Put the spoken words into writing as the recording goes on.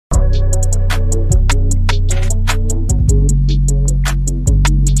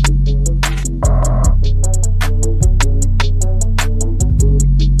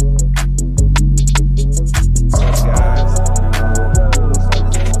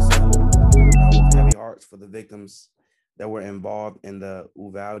victims that were involved in the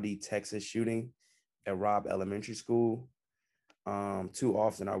Uvalde, Texas shooting at Robb Elementary School. Too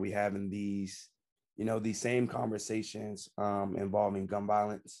often are we having these same conversations involving gun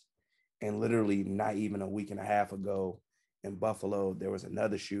violence. And literally not even a week and a half ago in Buffalo, there was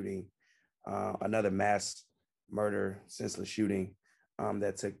another shooting, another mass murder, senseless shooting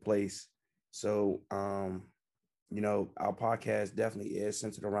that took place. So, our podcast definitely is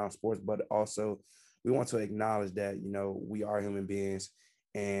centered around sports, but also we want to acknowledge that, we are human beings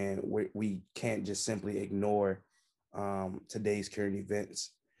and we can't just simply ignore today's current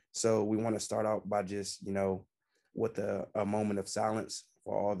events. So we want to start out by just, with a moment of silence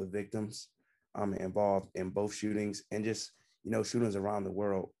for all the victims involved in both shootings and just, shootings around the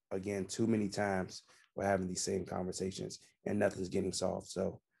world. Again, too many times we're having these same conversations and nothing's getting solved.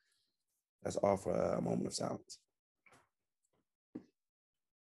 So that's all for a moment of silence.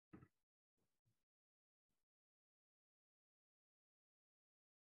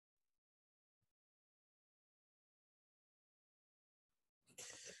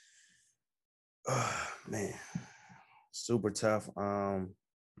 Man, super tough.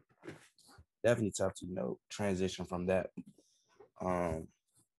 Definitely tough to transition from that.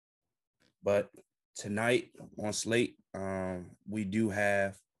 But tonight on slate, we do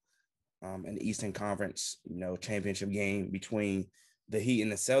have an Eastern Conference championship game between the Heat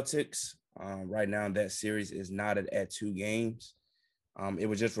and the Celtics. Right now, that series is knotted at 2 games. It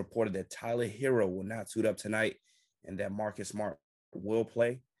was just reported that Tyler Hero will not suit up tonight, and that Marcus Smart will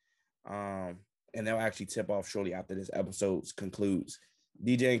play. And they'll actually tip off shortly after this episode concludes.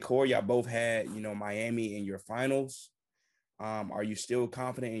 DJ and Corey, y'all both had, Miami in your finals. Are you still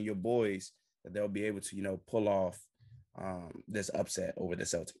confident in your boys that they'll be able to, pull off this upset over the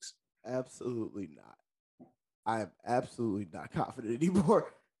Celtics? Absolutely not. I am absolutely not confident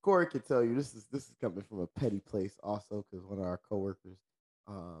anymore. Corey can tell you this is coming from a petty place also because one of our coworkers,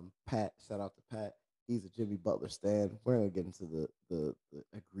 Pat, shout out to Pat. He's a Jimmy Butler stan. We're gonna get into the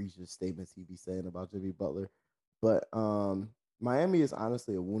egregious statements he be saying about Jimmy Butler, but Miami is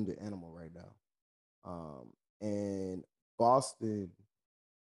honestly a wounded animal right now, and Boston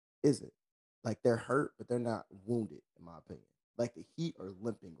isn't. Like they're hurt, but they're not wounded, in my opinion. Like the Heat are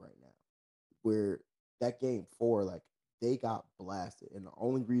limping right now. Where that game 4, like they got blasted, and the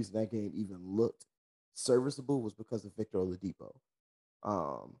only reason that game even looked serviceable was because of Victor Oladipo.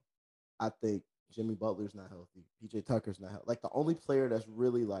 I think Jimmy Butler's not healthy. PJ Tucker's not healthy. Like the only player that's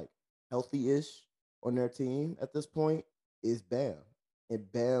really like healthy-ish on their team at this point is Bam,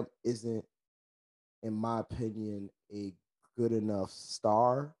 and Bam isn't, in my opinion, a good enough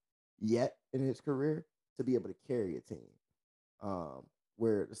star yet in his career to be able to carry a team.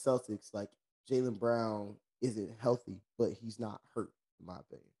 Where the Celtics, like Jaylen Brown, isn't healthy, but he's not hurt, in my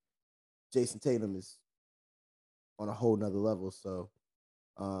opinion. Jason Tatum is on a whole nother level. So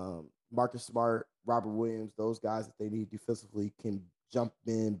Marcus Smart, Robert Williams, those guys that they need defensively can jump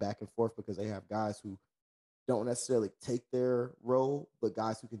in back and forth because they have guys who don't necessarily take their role, but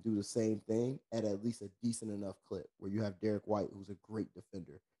guys who can do the same thing at least a decent enough clip. Where you have Derek White, who's a great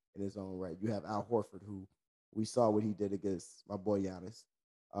defender in his own right. You have Al Horford, who we saw what he did against my boy Giannis.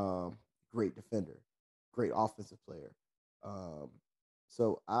 Great defender, great offensive player.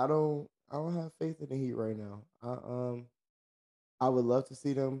 So I don't have faith in the Heat right now. I would love to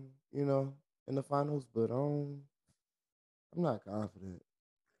see them, in the finals, but I'm not confident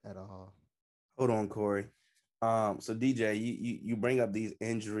at all. Hold on, Corey. So DJ, you bring up these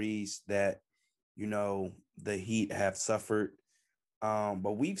injuries that the Heat have suffered,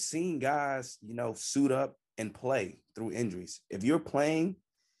 but we've seen guys suit up and play through injuries. If you're playing,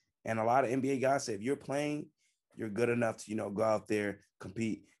 and a lot of NBA guys say if you're playing, you're good enough to go out there,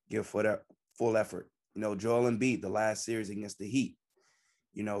 compete, give full effort. Joel Embiid, the last series against the Heat,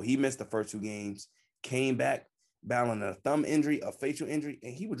 he missed the first 2 games, came back battling a thumb injury, a facial injury,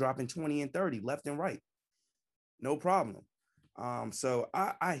 and he was dropping 20 and 30 left and right. No problem. So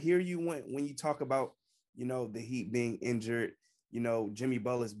I hear you when you talk about, the Heat being injured, Jimmy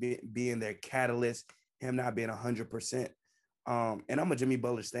Butler's being their catalyst, him not being 100%. And I'm a Jimmy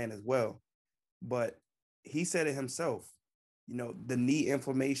Butler stan as well. But he said it himself, the knee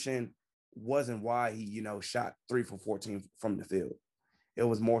inflammation wasn't why he, shot 3 for 14 from the field. It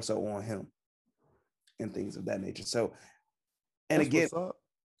was more so on him and things of that nature. So, and That's again, what's up.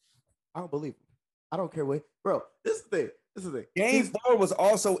 I don't believe him. I don't care what, bro. This is the thing. Game 4 was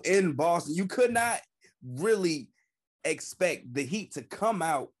also in Boston. You could not really expect the Heat to come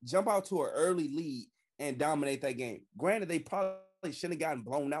out, jump out to an early lead, and dominate that game. Granted, they probably shouldn't have gotten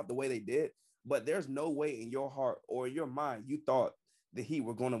blown out the way they did, but there's no way in your heart or your mind you thought the Heat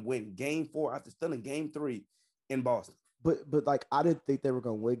were going to win Game 4 after still in Game 3 in Boston. But like I didn't think they were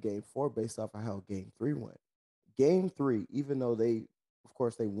going to win Game 4 based off of how Game 3 went. Game 3, even though they, of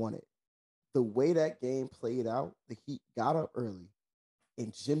course, they won it, the way that game played out, the Heat got up early,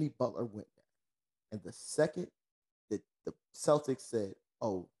 and Jimmy Butler went down. And the second that the Celtics said,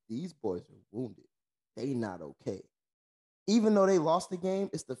 "Oh, these boys are wounded. They not okay." Even though they lost the game,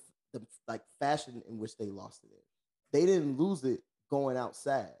 it's the like fashion in which they lost it in. They didn't lose it going out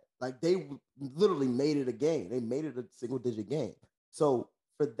sad. Like they literally made it a game. They made it a single digit game. So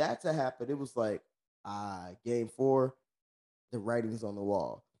for that to happen, it was like, Game 4, the writing's on the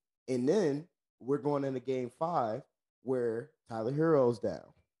wall. And then we're going into Game 5 where Tyler Hero's down,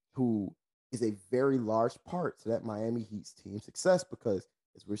 who is a very large part to that Miami Heat's team success because,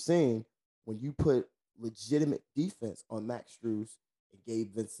 as we're seeing, when you put legitimate defense on Max Strus and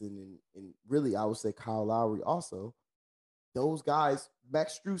Gabe Vincent and really, I would say Kyle Lowry also, those guys,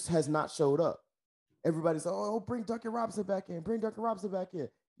 Max Strus has not showed up. Everybody's, oh, bring Duncan Robinson back in. Bring Duncan Robinson back in.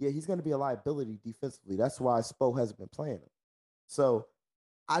 Yeah, he's going to be a liability defensively. That's why Spo hasn't been playing him. So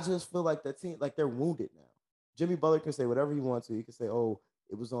I just feel like that team, like they're wounded now. Jimmy Butler can say whatever he wants to. He can say, "Oh,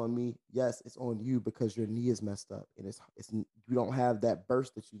 it was on me." Yes, it's on you because your knee is messed up and it's you don't have that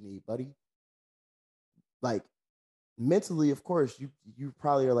burst that you need, buddy. Like mentally, of course, you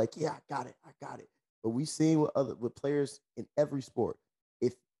probably are like, "Yeah, I got it." But we've seen with players in every sport.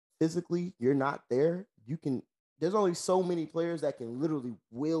 If physically you're not there, you can. There's only so many players that can literally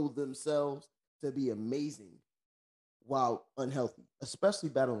will themselves to be amazing while unhealthy, especially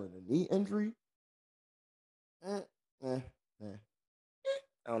battling a knee injury. Eh, eh, eh.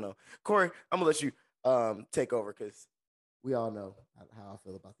 I don't know. Corey, I'm gonna let you take over because we all know how I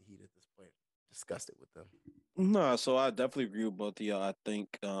feel about the Heat at this point. Disgusted with them. No, so I definitely agree with both of y'all. I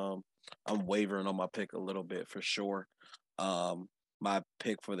think I'm wavering on my pick a little bit for sure. My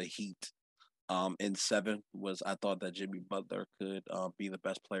pick for the Heat in 7 was I thought that Jimmy Butler could be the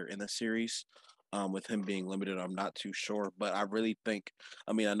best player in the series. With him being limited, I'm not too sure, but I really think.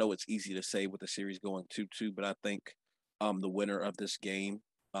 I mean, I know it's easy to say with the series going 2-2, but I think the winner of this game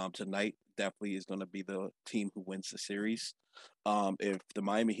tonight definitely is going to be the team who wins the series. If the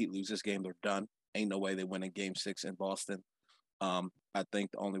Miami Heat lose this game, they're done. Ain't no way they win in Game 6 in Boston. I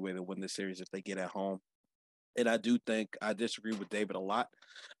think the only way they win this series is if they get at home. And I do think I disagree with David a lot.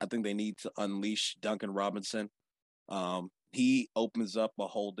 I think they need to unleash Duncan Robinson. He opens up a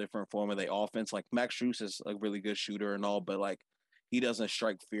whole different form of the offense. Like Max Strus is a really good shooter and all, but like he doesn't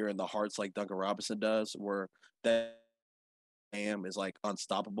strike fear in the hearts like Duncan Robinson does, where that is like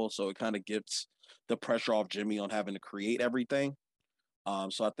unstoppable. So it kind of gets the pressure off Jimmy on having to create everything.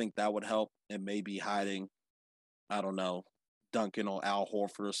 So I think that would help, and maybe hiding, I don't know, Duncan on Al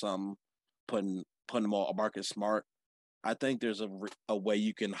Horford or something, putting him on Marcus Smart. I think there's a way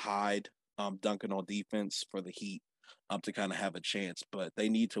you can hide Duncan on defense for the Heat to kind of have a chance, but they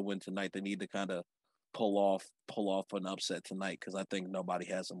need to win tonight. They need to kind of pull off an upset tonight because I think nobody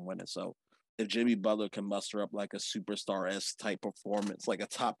has them winning. So if Jimmy Butler can muster up like a superstar s type performance, like a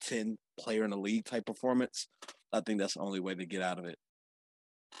top 10 player in the league type performance, I think that's the only way to get out of it.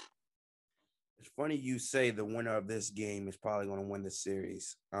 It's funny you say the winner of this game is probably going to win the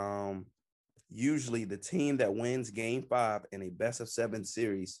series. Usually the team that wins Game 5 in a best of 7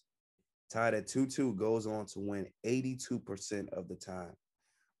 series, tied at 2-2, goes on to win 82% of the time.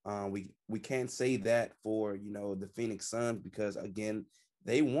 We can't say that for the Phoenix Suns because again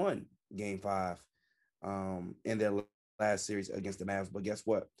they won Game 5 in their last series against the Mavs. But guess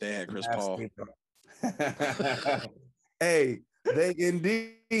what? They had The Chris Mavs Paul. Hey, they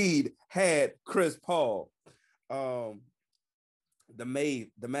indeed had Chris Paul. The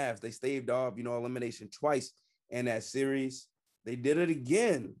Mavs, they staved off, elimination twice in that series. They did it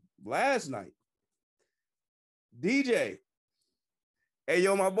again last night. DJ, hey,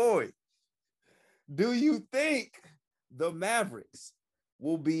 yo, my boy, do you think the Mavericks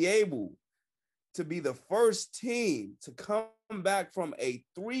will be able to be the first team to come back from a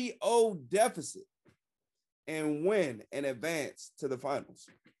 3-0 deficit and win and advance to the finals?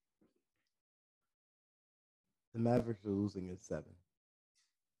 The Mavericks are losing in 7.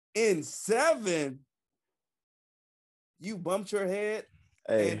 In 7? You bumped your head.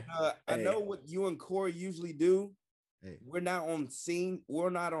 Hey, and I know what you and Corey usually do. Hey. We're not on scene. We're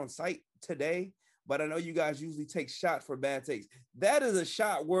not on site today, but I know you guys usually take shots for bad takes. That is a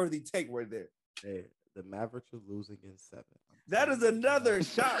shot-worthy take right there. Hey, the Mavericks are losing in 7. That is another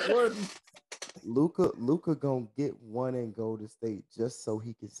shot-worthy. Luka gonna get one and go to state just so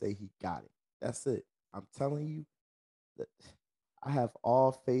he can say he got it. That's it. I'm telling you that I have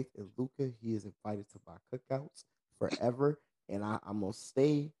all faith in Luka. He is invited to my cookouts forever, and I'm gonna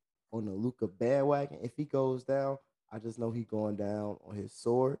stay on the Luka bandwagon. If he goes down, I just know he going down on his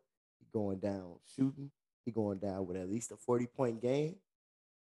sword. He going down shooting. He going down with at least a 40-point game,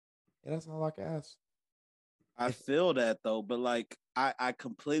 and that's all I can ask. I feel that though, but like I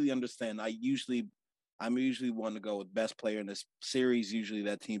completely understand. I'm usually one to go with best player in this series. Usually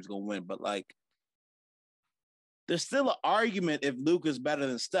that team's gonna win, but like there's still an argument if Luka's better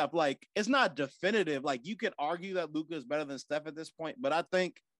than Steph. Like it's not definitive. Like you could argue that Luka is better than Steph at this point, but I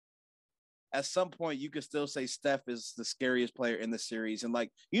think at some point you could still say Steph is the scariest player in the series. And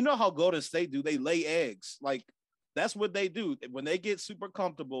like you know how Golden State do, they lay eggs. Like that's what they do. When they get super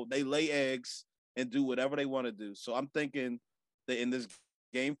comfortable, they lay eggs and do whatever they want to do. So I'm thinking that in this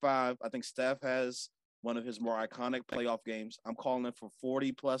game 5, I think Steph has one of his more iconic playoff games. I'm calling it for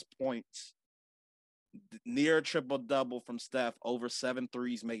 40 plus points, near triple double from Steph, over 7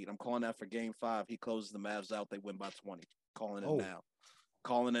 threes made. I'm calling that for game 5. He closes the Mavs out. They win by 20. Calling it now.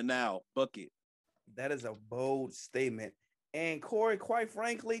 Calling it now. Book it. That is a bold statement. And Corey, quite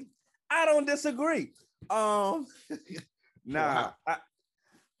frankly, I don't disagree. Nah.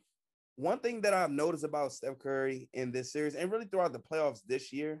 One thing that I've noticed about Steph Curry in this series and really throughout the playoffs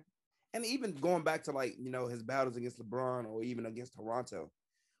this year, and even going back to like, his battles against LeBron or even against Toronto,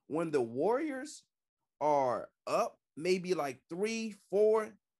 when the Warriors are up maybe like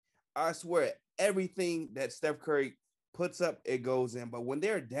 3-4, I swear everything that Steph Curry puts up, it goes in. But when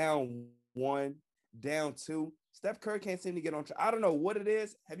they're down 1, down 2, Steph Curry can't seem to get on track. I don't know what it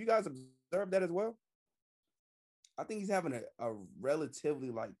is. Have you guys observed that as well? I think he's having a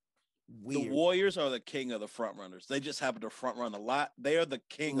relatively like weird. The Warriors are the king of the front runners. They just happen to front run a lot. They are the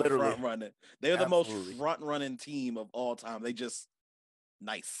king of front running. They're the most front running team of all time. They just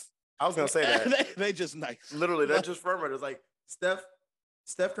nice. I was gonna say that. they just nice. Literally, they're just front runners. Like Steph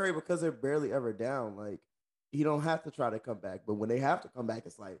Curry, because they're barely ever down, like he don't have to try to come back. But when they have to come back,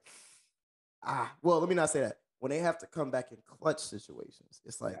 it's like, well, let me not say that. When they have to come back in clutch situations,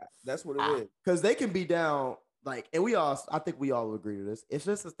 it's like that's what it is. Because they can be down, like, and I think we all agree to this. It's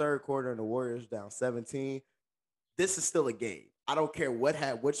just the third quarter and the Warriors down 17. This is still a game. I don't care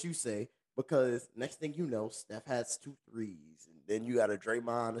what you say, because next thing you know, Steph has 2 threes, and then you got a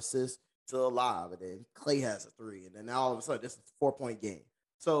Draymond assist to alive, and then Clay has a 3, and then now all of a sudden this is a 4-point game.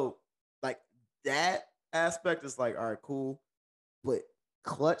 So like that aspect is like, all right, cool, but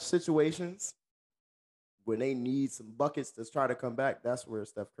clutch situations when they need some buckets to try to come back, that's where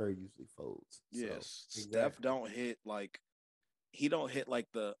Steph Curry usually folds. Yes, so, Steph don't hit like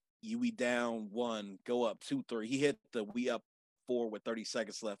the we down 1, go up 2-3. He hit the we up 4 with 30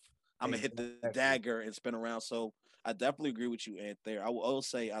 seconds left. I'm gonna hit the dagger and spin around. So I definitely agree with you, Ant. There, I will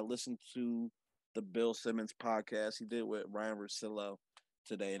say I listened to the Bill Simmons podcast he did with Ryan Russillo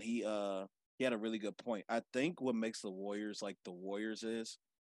today, and he had a really good point. I think what makes the Warriors like the Warriors is,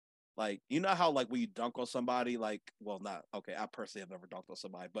 like, you know how like when you dunk on somebody, like, well, not okay. I personally have never dunked on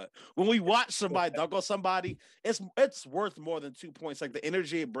somebody, but when we watch somebody dunk on somebody, it's worth more than 2 points. Like the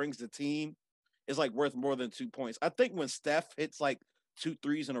energy it brings the team is like worth more than 2 points. I think when Steph hits like 2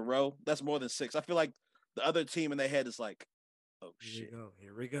 threes in a row, that's more than 6. I feel like the other team in their head is like, oh shit,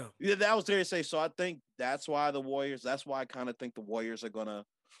 here we go. Yeah, that was there to say. So I think that's why the Warriors. That's why I kind of think the Warriors are gonna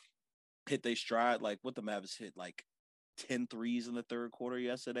hit their stride. Like what the Mavericks hit like 10 threes in the third quarter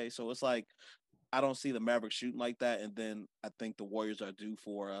yesterday. So it's like I don't see the Mavericks shooting like that. And then I think the Warriors are due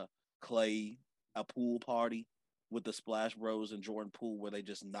for a pool party with the Splash Bros and Jordan Poole, where they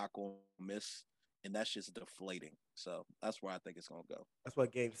just not gonna miss, and that's just deflating. So that's where I think it's gonna go. That's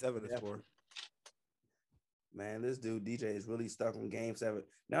what Game 7 is for. Man, this dude DJ is really stuck on Game 7.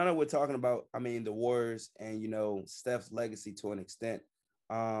 Now that we're talking about, the Warriors and Steph's legacy to an extent.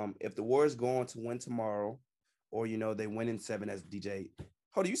 If the Warriors go on to win tomorrow, or they win in 7 as DJ.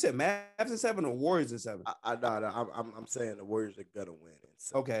 Hold on, you said Mavs in 7 or Warriors in 7? I'm saying the Warriors are gonna win.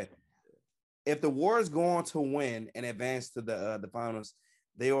 Okay. If the Warriors go on to win and advance to the finals,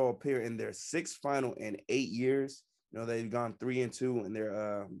 they will appear in their 6th final in 8 years. They've gone 3-2 in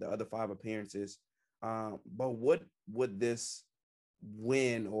their the other 5 appearances. But what would this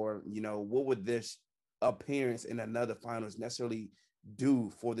win, or what would this appearance in another finals necessarily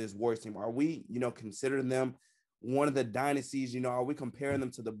do for this Warriors team? Are we considering them one of the dynasties? Are we comparing them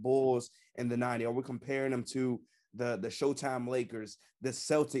to the Bulls in the 90s? Are we comparing them to the Showtime Lakers, the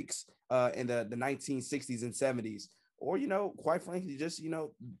Celtics in the 1960s and 70s, or quite frankly just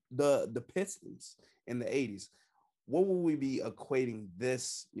the Pistons in the 80s? What will we be equating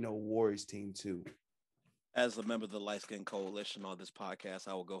this Warriors team to? As a member of the Light Skin Coalition on this podcast,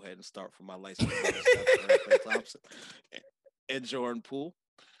 I will go ahead and start from my light skin Thompson and Jordan Poole.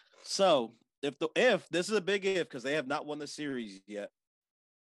 So if this is a big if because they have not won the series yet.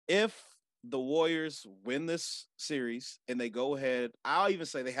 If the Warriors win this series and they go ahead, I'll even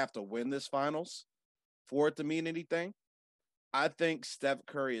say they have to win this finals for it to mean anything. I think Steph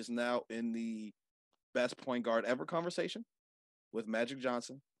Curry is now in the best point guard ever conversation with Magic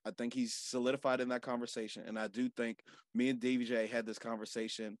Johnson. I think he's solidified in that conversation. And I do think me and DJ had this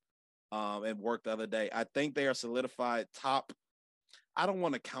conversation and work the other day. I think they are solidified top. I don't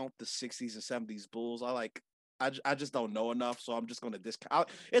want to count the 60s and 70s Bulls. I just don't know enough, so I'm just going to discount.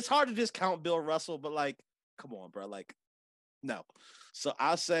 It's hard to discount Bill Russell, but like, come on, bro. Like, no. So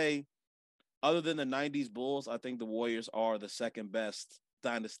I say, other than the 90s Bulls, I think the Warriors are the second best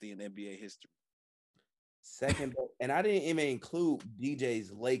dynasty in NBA history. Second, and I didn't even include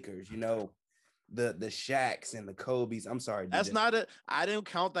DJ's Lakers, you know, the Shaqs and the Kobe's. I'm sorry, That's DJ. not a. I didn't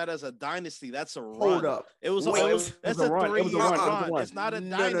count that as a dynasty. That's a run. Hold up. It was. Wait, That's a a run. It was a 3-year run. It was a run. run. It's not a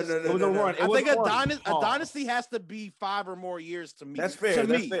No, dynasty. It was a run. I think a Pause. dynasty has to be 5 or more years to me. That's fair. To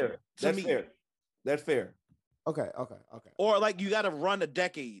That's me. fair. To That's me. fair. That's fair. Okay. Or like you got to run a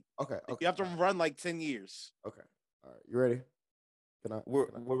decade. Okay. You have to run like 10 years. Okay. All right. You ready?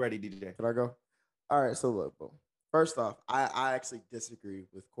 We're ready, DJ. Can I go? All right. So look, boom. First off, I actually disagree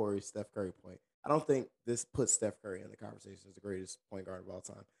with Corey's Steph Curry point. I don't think this puts Steph Curry in the conversation as the greatest point guard of all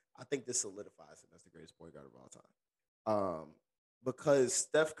time. I think this solidifies him as the greatest point guard of all time. Because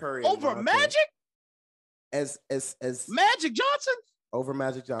Steph Curry over Magic, as Magic Johnson, over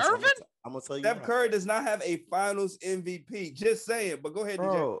Magic Johnson. Irvin? I'm gonna tell you, Steph Curry does not have a Finals MVP. Just saying, but go ahead,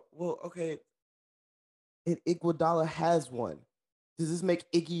 DJ. bro. Well, okay. Iguodala has one. Does this make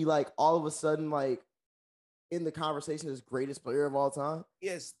Iggy like all of a sudden like in the conversation as greatest player of all time? He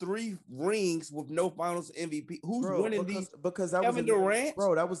has 3 rings with no Finals MVP. Who's Bro, winning because, these? because that Kevin was Durant?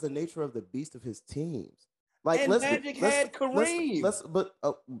 Bro, that was the nature of the beast of his teams. Like And Magic had Kareem. No.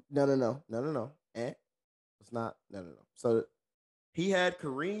 It's not. No. So he had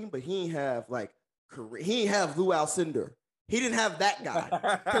Kareem, but he didn't have like Kareem. He didn't have Lou Alcindor. He didn't have that guy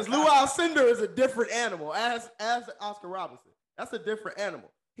because Lou Alcindor is a different animal. As Oscar Robinson, that's a different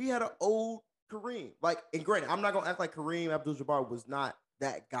animal. He had an old Kareem. Like, and granted, I'm not gonna act like Kareem Abdul-Jabbar was not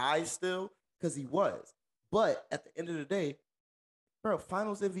that guy still, because he was. But at the end of the day, bro,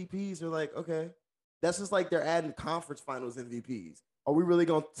 Finals MVPs are like, okay, that's just like they're adding conference Finals MVPs. Are we really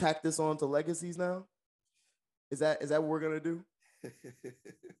gonna tack this on to legacies now? Is that what we're gonna do?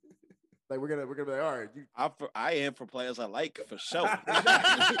 Like we're gonna be like, all right. I am for players I like for sure.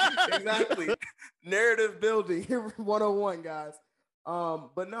 Exactly. Narrative building 101, guys.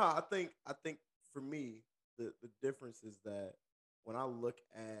 But no, I think for me, the difference is that when I look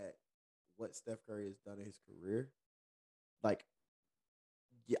at what Steph Curry has done in his career, like,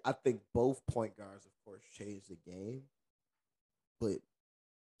 yeah, I think both point guards, of course, changed the game. But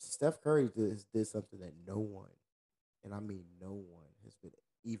Steph Curry did something that no one, and I mean no one, has been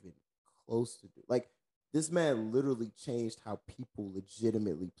even close to do. Like, this man literally changed how people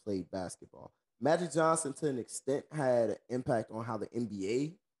legitimately played basketball. Magic Johnson, to an extent, had an impact on how the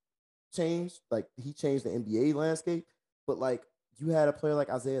NBA changed. Like, he changed the NBA landscape. But, like, you had a player like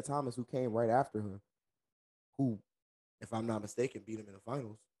Isaiah Thomas who came right after him, who, if I'm not mistaken, beat him in the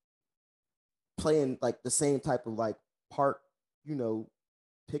finals, playing, like, the same type of, like, park,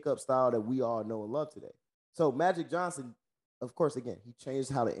 pickup style that we all know and love today. So Magic Johnson, of course, again, he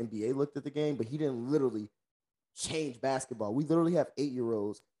changed how the NBA looked at the game, but he didn't literally change basketball. We literally have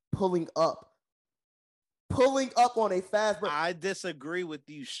 8-year-olds pulling up on a fast break. I disagree with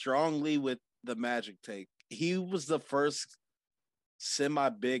you strongly with the Magic take. He was the first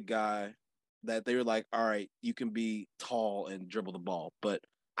semi-big guy that they were like, all right, you can be tall and dribble the ball. But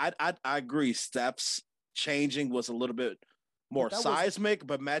I agree. Steph's changing was a little bit more seismic,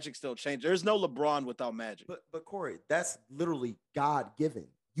 but Magic still changed. There's no LeBron without Magic. But Corey, that's literally God-given.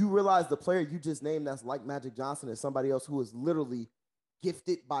 You realize the player you just named that's like Magic Johnson is somebody else who is literally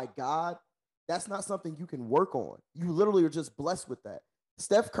gifted by God. That's not something you can work on. You literally are just blessed with that.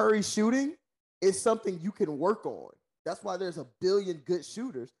 Steph Curry shooting is something you can work on. That's why there's a billion good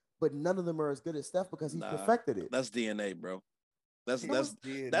shooters, but none of them are as good as Steph because he's perfected it. That's DNA, bro.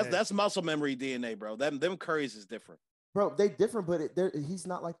 That's muscle memory DNA, bro. Them Currys is different. Bro, they different, but he's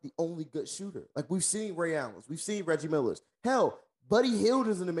not like the only good shooter. Like, we've seen Ray Allen's, we've seen Reggie Miller's. Hell, Buddy Hield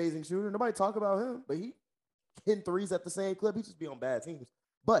is an amazing shooter. Nobody talk about him, but he hitting threes at the same clip. He just be on bad teams.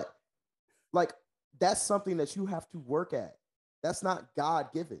 But like, that's something that you have to work at. That's not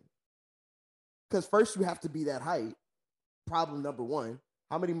God-given. Because first you have to be that height. Problem number one.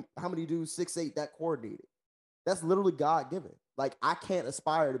 How many dudes 6'8" that coordinated? That's literally God-given. Like, I can't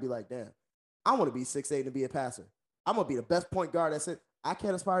aspire to be like, damn, I want to be 6'8" and be a passer. I'm going to be the best point guard that's it. I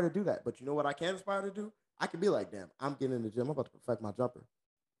can't aspire to do that. But you know what I can aspire to do? I can be like, damn, I'm getting in the gym. I'm about to perfect my jumper.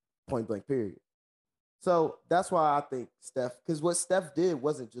 Point blank, period. So that's why I think Steph, because what Steph did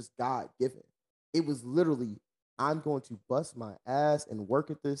wasn't just God given. It was literally, I'm going to bust my ass and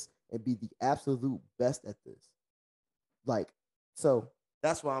work at this and be the absolute best at this. Like, so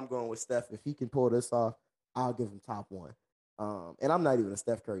that's why I'm going with Steph. If he can pull this off, I'll give him top one. And I'm not even a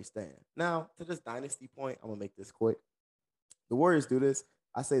Steph Curry stan. Now, to this dynasty point, I'm gonna make this quick. The Warriors do this.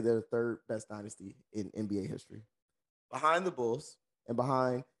 I say they're the third best dynasty in NBA history, behind the Bulls and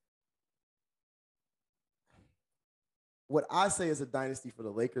behind what I say is a dynasty for the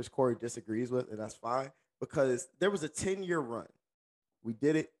Lakers. Corey disagrees with, and that's fine because there was a 10-year run. We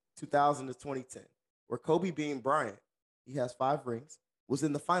did it 2000 to 2010, where Kobe Bean Bryant, he has 5 rings, was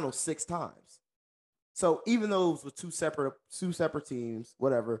in the finals 6 times. So even though it was with two separate teams,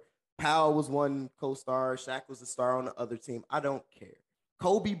 whatever, Powell was one co-star, Shaq was the star on the other team. I don't care.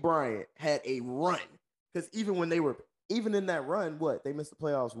 Kobe Bryant had a run because even in that run, what, they missed the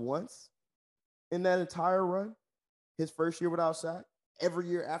playoffs once in that entire run. His first year without Shaq. Every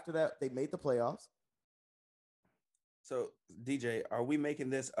year after that, they made the playoffs. So, DJ, are we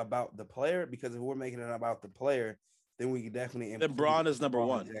making this about the player? Because if we're making it about the player, then we can definitely. Then LeBron is number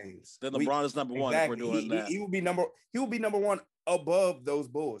one. James. Then LeBron is number one. Exactly. If we're doing that, he will be number one above those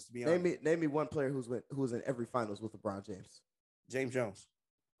Bulls. To be honest, name me one player who was in every finals with LeBron James. James Jones.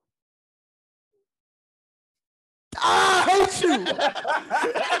 I hate you.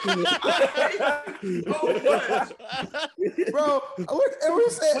 Bro, and we're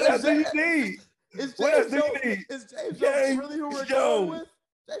saying, what else do you need? Is James Jones really who we're going with?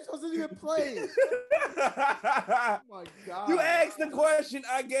 James Jones didn't even play. Oh my God. You asked the question,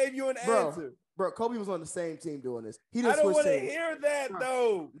 I gave you an answer. Bro, Kobe was on the same team doing this. He I didn't don't want to teams. hear that,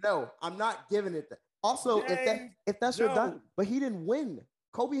 though. No, I'm not giving it that. Also, if that's your done, but he didn't win.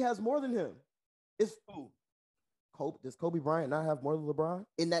 Kobe has more than him. It's who? Does Kobe Bryant not have more than LeBron?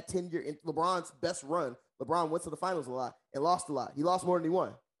 In that 10-year, in LeBron's best run, LeBron went to the finals a lot and lost a lot. He lost more than he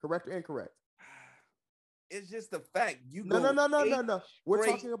won. Correct or incorrect? It's just the fact you no. We're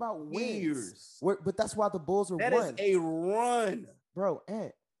talking about wins. But that's why the Bulls are that one. That is a run, bro.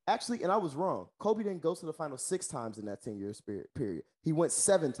 And actually, and I was wrong. Kobe didn't go to the finals 6 times in that 10-year period. He went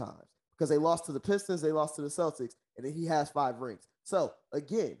 7 times because they lost to the Pistons, they lost to the Celtics, and then he has 5 rings. So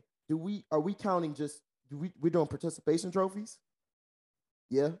again, are we counting just? We doing participation trophies?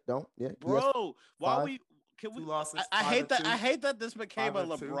 Yeah, don't. Yeah, bro. Yes, why we? Can we? Losses, I hate that. I hate that this became a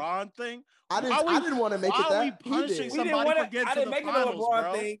LeBron thing. I didn't want to make it that. Why are we punishing somebody for getting to the finals,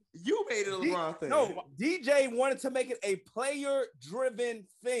 bro? Thing. You made it a LeBron thing. No, DJ wanted to make it a player-driven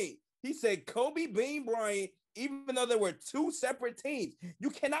thing. He said Kobe Bean Bryant, even though there were 2 separate teams, you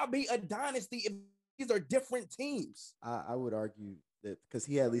cannot be a dynasty if these are different teams. I would argue that because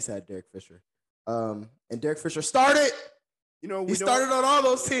he at least had Derek Fisher. And Derek Fisher started. You know, he started on all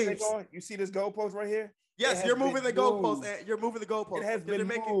those teams. You see this goalpost right here? Yes, you're moving the goalpost. You're moving the goalpost. It has been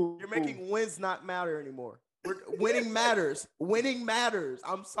you're making wins not matter anymore. Winning matters. Winning matters.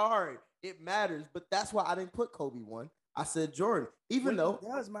 I'm sorry, it matters. But that's why I didn't put Kobe 1. I said Jordan, even though it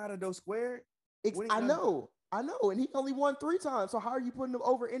does matter though. Squared. I know, and he only won 3 times. So how are you putting him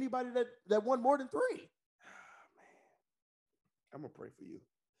over anybody that won more than 3? Oh, man, I'm gonna pray for you.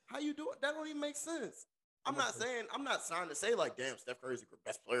 How you do it? That don't even make sense. I'm not trying to say like, damn, Steph Curry's the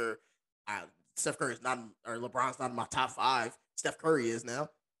best player. Steph Curry's not, or LeBron's not in my top 5. Steph Curry is now.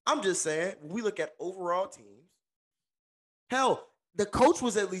 I'm just saying, when we look at overall teams, hell, the coach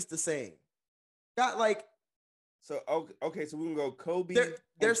was at least the same. Got like. So, okay, so we can go Kobe and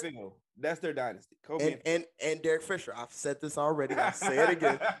Phil. That's their dynasty. Kobe and Derek Fisher. I've said this already. I'll say it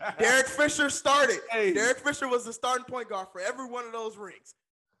again. Derek Fisher started. Hey. Derek Fisher was the starting point guard for every one of those rings.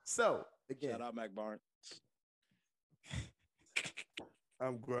 So, again. Shout out Mac Barnes.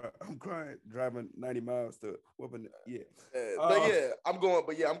 I'm crying driving 90 miles to whooping. Yeah. I'm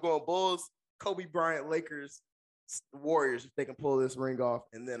going Bulls, Kobe Bryant, Lakers, Warriors, if they can pull this ring off,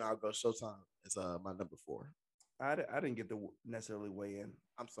 and then I'll go Showtime as my number 4. I didn't get to necessarily weigh in.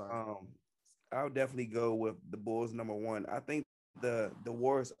 I'm sorry. I'll definitely go with the Bulls number 1. I think the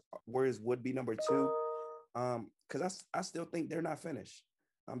Warriors would be number 2. Because I still think they're not finished.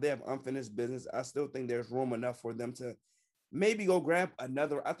 They have unfinished business. I still think there's room enough for them to maybe go grab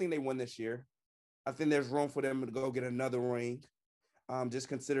another. I think they won this year. I think there's room for them to go get another ring. Just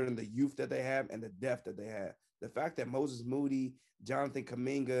considering the youth that they have and the depth that they have. The fact that Moses Moody, Jonathan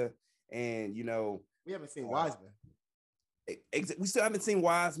Kuminga, and we haven't seen Wiseman. We still haven't seen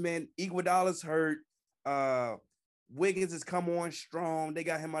Wiseman. Iguodala's hurt. Wiggins has come on strong. They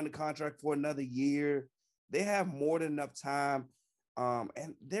got him under contract for another year. They have more than enough time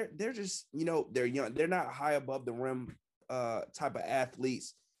And they're just, they're young. They're not high above the rim type of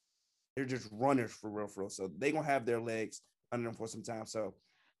athletes. They're just runners for real. So they're gonna have their legs under them for some time. So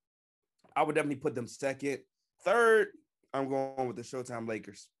I would definitely put them second. Third, I'm going with the Showtime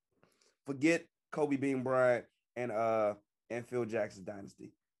Lakers. Forget Kobe Bean Bryant and Phil Jackson's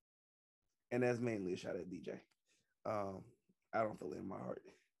dynasty. And that's mainly a shot at DJ. I don't feel it in my heart.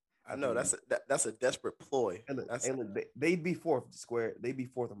 I know that's a desperate ploy. Hey, look, they'd be fourth square. They'd be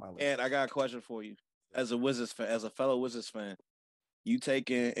fourth on my list. And I got a question for you. As a Wizards fan, as a fellow Wizards fan, you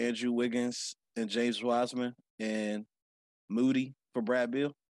taking Andrew Wiggins and James Wiseman and Moody for Brad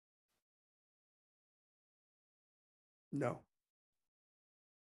Beal? No.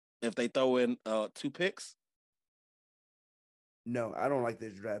 If they throw in 2 picks? No, I don't like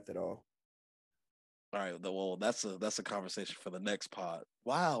this draft at all. All right, well, that's a conversation for the next pod.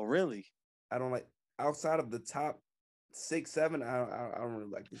 Wow, really? I don't like outside of the top 6, 7. I don't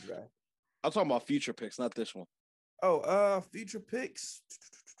really like this draft. I'm talking about future picks, not this one. Oh, future picks.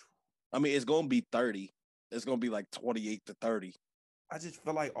 I mean, it's gonna be 30. It's gonna be like 28 to 30. I just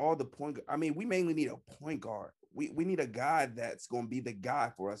feel like all the point. I mean, we mainly need a point guard. We need a guy that's gonna be the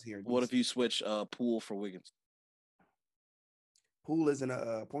guy for us here. What if you switch Poole for Wiggins? Poole isn't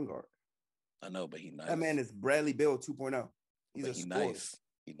a point guard. I know, but he's nice. That man is Bradley Beal 2.0. He's nice.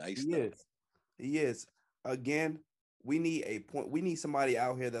 He's nice. He is. Again, we need a point. We need somebody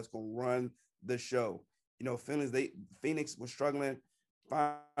out here that's gonna run the show. Phoenix was struggling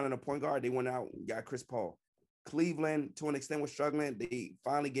finding a point guard. They went out and got Chris Paul. Cleveland, to an extent, was struggling. They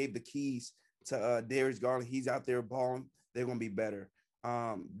finally gave the keys to Darius Garland. He's out there balling. They're gonna be better.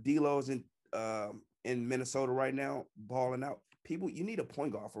 D'Lo's in Minnesota right now, balling out. People, you need a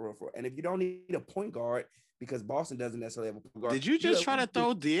point guard for real. And if you don't need a point guard, because Boston doesn't necessarily have a point guard. Did you just try to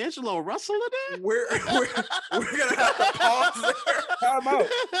throw D'Angelo Russell in there? We're gonna have to pause there. Time out.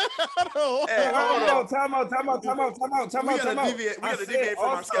 Time out. We gotta deviate from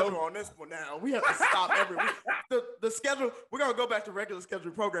our schedule on this one now. We have to stop every week. The schedule. We're gonna go back to regular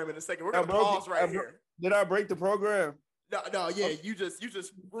scheduled program in a second. We're gonna pause right here. Did I break the program? No, yeah, you just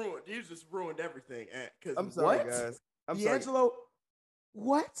ruined everything. I'm sorry, guys. D'Angelo,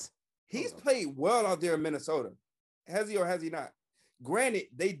 what? He's played well out there in Minnesota. Has he or has he not? Granted,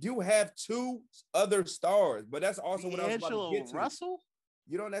 they do have 2 other stars, but that's also what I was about to get to. Russell?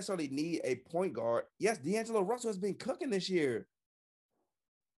 You don't necessarily need a point guard. Yes, D'Angelo Russell has been cooking this year.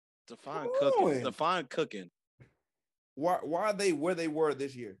 Define cooking. Why are they where they were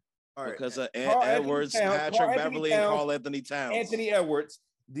this year? All right. Because of Edwards, Patrick Beverly, and Carl Anthony Towns. Anthony Edwards,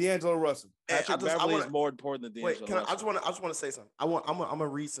 D'Angelo Russell. Patrick Beverly is more important than D'Angelo Russell. I just want to say something. I'm gonna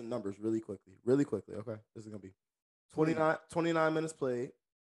read some numbers really quickly. Okay, this is gonna be 29 minutes played,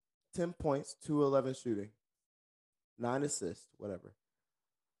 10 points, 2-11 shooting, 9 assists, whatever.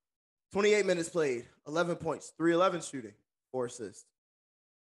 28 minutes played, 11 points, 3-11 shooting, 4 assists.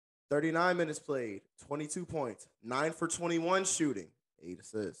 39 minutes played, 22 points, 9 for 21 shooting, 8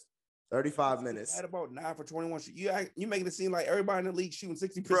 assists. 35 minutes. Had about 9 for 21. You making it seem like everybody in the league shooting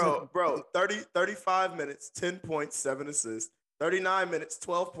 60%. Bro, 35 minutes, 10 points, 7 assists. 39 minutes,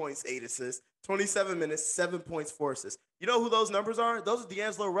 12 points, 8 assists. 27 minutes, 7 points, 4 assists. You know who those numbers are? Those are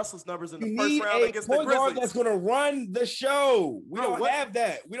D'Angelo Russell's numbers in the first round against the Grizzlies. That's going to run the show. We don't have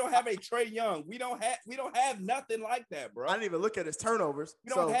that. We don't have a Trae Young. We don't have nothing like that, bro. I didn't even look at his turnovers.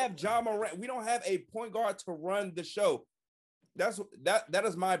 We don't have Ja Morant. We don't have a point guard to run the show. That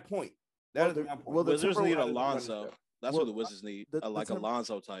is my point. That is my point. Well, the Wizards need Alonzo. That's what the Wizards need.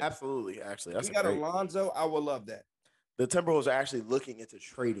 Alonzo type. Absolutely, actually. We got Alonzo. I would love that. The Timberwolves are actually looking into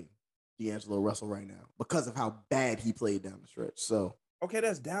trading D'Angelo Russell right now because of how bad he played down the stretch. So okay,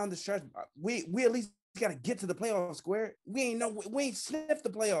 that's down the stretch. We at least got to get to the playoffs square. We ain't sniffed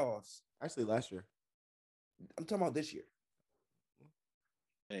the playoffs. Actually, last year. I'm talking about this year.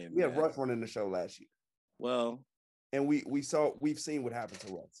 Hey, we had Russ running the show last year. Well, and we've seen what happened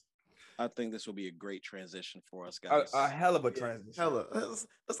to Russ. I think this will be a great transition for us, guys. A hell of a transition. Let's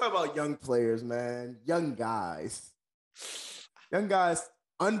talk about young players, man. Young guys. Young guys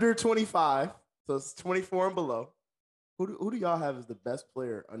under 25, so it's 24 and below. Who do y'all have as the best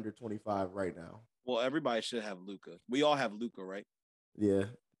player under 25 right now? Well, everybody should have Luka. We all have Luka, right? Yeah.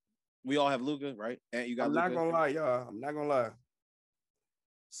 We all have Luka, right? And you got I'm Luka? not gonna lie, y'all. I'm not gonna lie.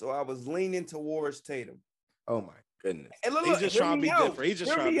 So I was leaning towards Tatum. Oh my goodness. Hey, look, he's just trying to be different. He's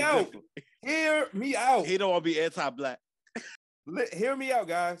just trying to be different. Hear me out. He don't want to be anti-black. Hear me out,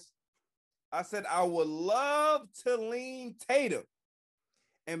 guys. I said I would love to lean Tatum.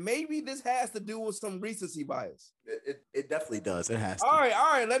 And maybe this has to do with some recency bias. It definitely does. It has to. All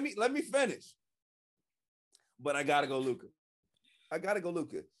right. Let me finish. But I gotta go Luka. I gotta go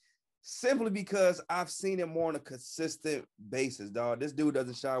Luka. Simply because I've seen him more on a consistent basis, dog. This dude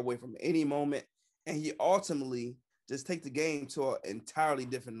doesn't shy away from any moment, and he ultimately just take the game to an entirely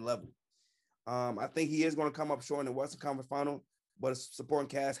different level. I think he is going to come up short in the Western Conference Final, but his supporting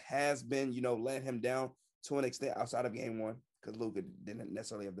cast has been, letting him down to an extent outside of game one because Luka didn't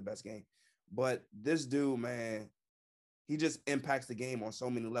necessarily have the best game. But this dude, man, he just impacts the game on so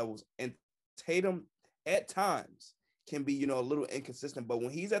many levels. And Tatum, at times, can be, a little inconsistent. But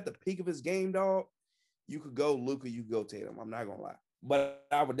when he's at the peak of his game, dog, you could go Luka, you could go Tatum. I'm not going to lie. But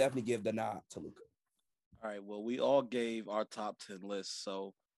I would definitely give the nod to Luka. All right. Well, we all gave our top 10 lists.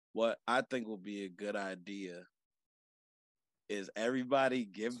 So what I think will be a good idea is everybody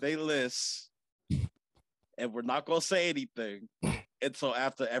give their lists, and we're not going to say anything until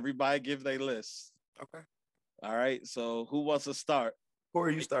after everybody give their list. Okay. All right. So who wants to start?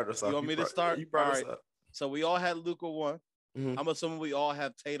 Corey, you start us off. You want me to start? You brought all us right. up. So we all had Luka 1. Mm-hmm. I'm assuming we all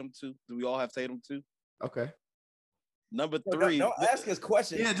have Tatum 2. Do we all have Tatum 2? Okay. Number 3. Don't ask us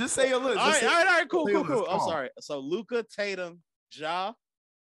questions. Yeah, just say your list. All right. Cool. I'm Calm. sorry. So Luka, Tatum, Ja,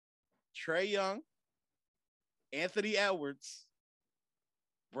 Trae Young, Anthony Edwards,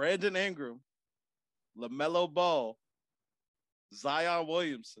 Brandon Ingram, LaMelo Ball, Zion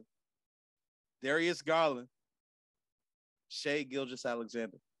Williamson, Darius Garland, Shai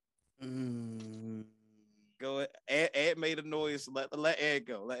Gilgeous-Alexander. Go ahead. Ed made a noise. Let Ed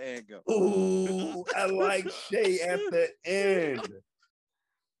go. Let Ed go. Ooh, I like Shai at the end.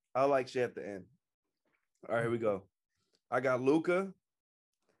 All right, here we go. I got Luka,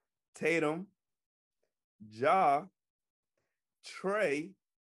 Tatum, Ja, Trae,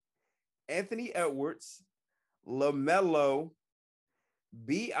 Anthony Edwards, LaMelo,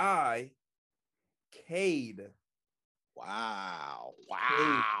 B.I., Cade. Wow.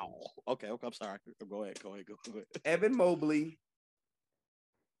 Okay, I'm sorry. Go ahead. Evan Mobley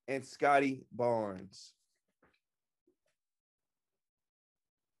and Scotty Barnes.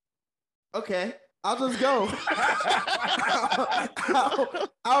 Okay, I'll just go.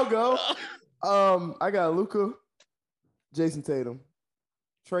 I'll go. I got Luka, Jason Tatum,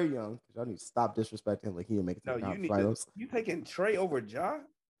 Trae Young. Y'all need to stop disrespecting him like he didn't make it to the conference finals. You taking Trae over Ja?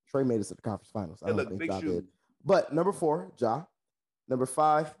 Trae made it to the conference finals. I don't think Ja shoes. did. But number 4, Ja. Number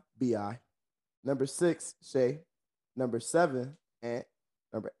 5, B.I. Number 6, Shai. Number 7, Ant.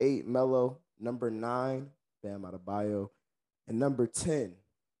 Number 8, Melo. Number 9, Bam Adebayo. And number 10,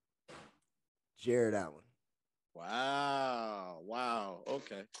 Jared Allen. Wow.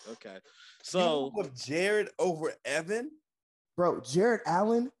 Okay. So you with Jared over Evan? Bro, Jared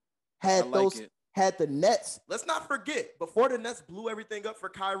Allen had had the Nets. Let's not forget, before the Nets blew everything up for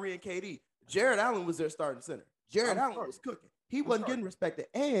Kyrie and KD, Jared Allen was their starting center. Jared Allen was cooking. He wasn't getting respected.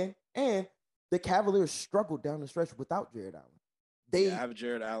 And the Cavaliers struggled down the stretch without Jared Allen. I have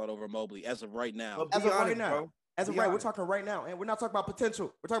Jared Allen over Mobley as of right now. We're talking right now. And we're not talking about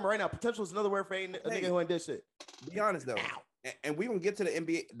potential. We're talking about right now. Potential is another word for a nigga who ain't did shit. Be honest, though. And we won't get to the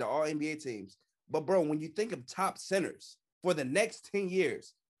NBA, the all-NBA teams. But, bro, when you think of top centers for the next 10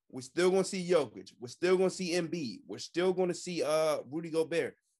 years, we're still going to see Jokic. We're still going to see Embiid. We're still going to see Rudy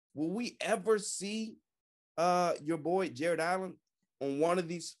Gobert. Will we ever see your boy Jared Allen on one of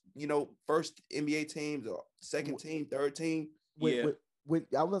these, first NBA teams or second team, third team? When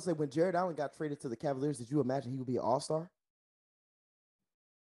I was gonna say, when Jared Allen got traded to the Cavaliers, did you imagine he would be an all-star?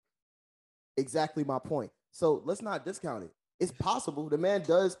 Exactly my point. So let's not discount it. It's possible. The man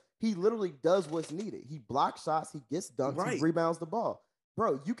he literally does what's needed. He blocks shots, he gets dunks, he rebounds the ball.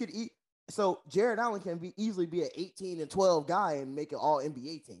 Bro, you could eat. So Jared Allen can easily be an 18-12 guy and make an all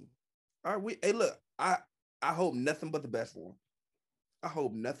NBA team. All right, hey, look, I hope nothing but the best for him. I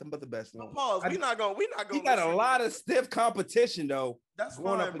hope nothing but the best for him. Pause. We're not going. He got a lot of stiff competition, though. That's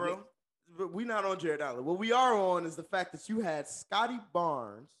fine, bro. But we're not on Jared Allen. What we are on is the fact that you had Scotty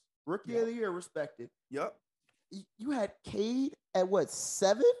Barnes, Rookie of the Year, respected. Yep. You had Cade at what,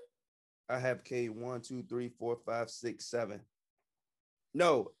 7? I have Cade 1, 2, 3, 4, 5, 6, 7.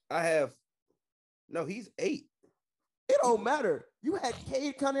 No, he's 8. It don't matter. You had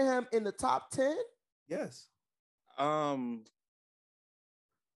Cade Cunningham in the top 10? Yes. I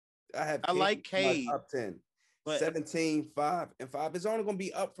like Cade. Top 10. But 17, 5, and 5. It's only going to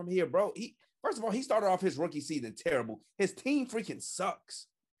be up from here, bro. First of all, he started off his rookie season terrible. His team freaking sucks.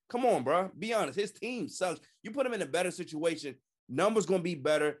 Come on, bro. Be honest. His team sucks. You put him in a better situation. Numbers going to be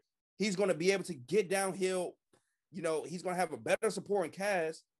better. He's going to be able to get downhill. He's going to have a better supporting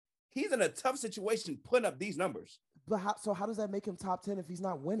cast. He's in a tough situation putting up these numbers. But how does that make him top 10 if he's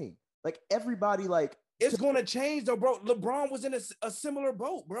not winning? Like, everybody, it's going to change, though, bro. LeBron was in a similar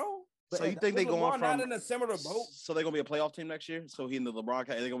boat, bro. So you think Was they going LeBron from not in a similar boat? So they're gonna be a playoff team next year? So he and the LeBron,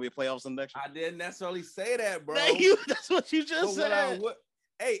 they're gonna be a playoffs in next year? I didn't necessarily say that, bro. That's what you just said.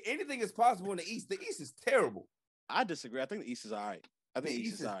 Hey, anything is possible in the East. The East is terrible. I disagree. I think the East is all right. I think The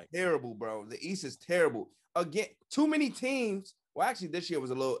East is all right. terrible, bro. The East is terrible. Again, too many teams. Well, actually, this year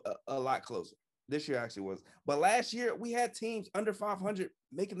was a lot closer. This year actually was. But last year we had teams under 500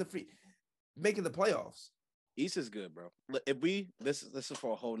 making the playoffs. East is good, bro. If this is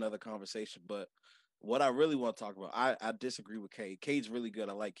for a whole nother conversation, but what I really want to talk about, I disagree with Cade. Cade's really good.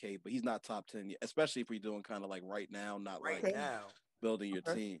 I like Cade, but he's not top 10 yet, especially if we're doing kind of like right now, not Right like now. building your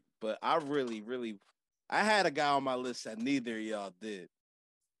team. But I really, I had a guy on my list that neither of y'all did.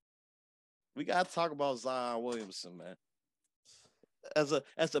 We gotta talk about Zion Williamson, man. As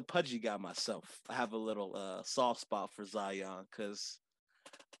a pudgy guy myself, I have a little soft spot for Zion because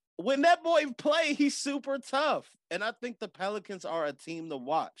when that boy play, he's super tough. And I think the Pelicans are a team to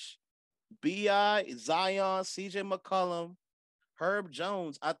watch. B.I., Zion, CJ McCollum, Herb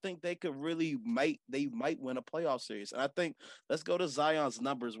Jones, I think they could really might win a playoff series. And I think let's go to Zion's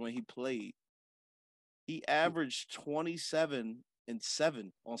numbers when he played. He averaged 27 and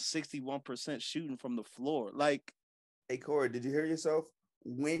 7 on 61% shooting from the floor. Like, hey Corey, did you hear yourself?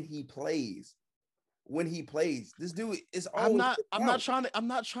 When he plays, this dude is always. I'm not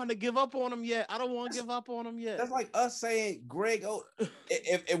trying to give up on him yet. I don't want to give up on him yet. That's like us saying Greg.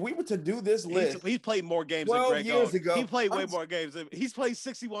 If we were to do this list, he's played more games than Greg years Oden. ago. He played way more games. He's played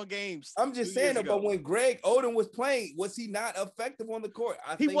 61 games. I'm just saying that. But when Greg Oden was playing, was he not effective on the court?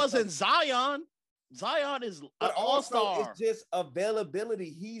 He wasn't. Zion. Zion is an all-star. It's just availability.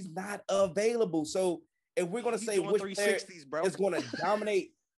 He's not available. So if we're gonna say which player is going to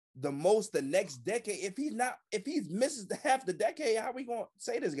dominate the most the next decade, if he misses half the decade, how are we going to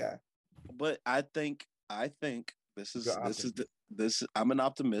say this guy? But I think this is I'm an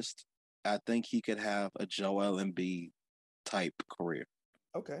optimist. I think he could have a Joel Embiid type career.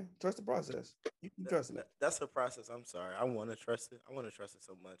 Okay, trust the process. You can trust it. That's the process. I'm sorry. I want to trust it. I want to trust it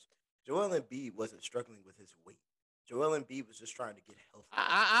so much. Joel Embiid wasn't struggling with his weight. Joel Embiid was just trying to get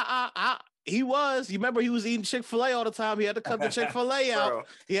healthy. He was. You remember he was eating Chick-fil-A all the time. He had to cut the Chick-fil-A out.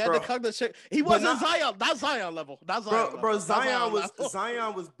 He had to cut the Chick. He wasn't Zion. Not Zion level. Not Zion level. Bro,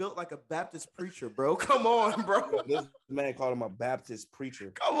 Zion was built like a Baptist preacher, bro. Come on, bro. This man called him a Baptist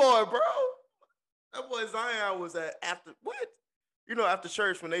preacher. Come on, bro. That boy Zion was after what? You know, after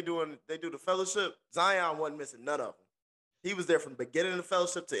church when they do the fellowship, Zion wasn't missing none of them. He was there from the beginning of the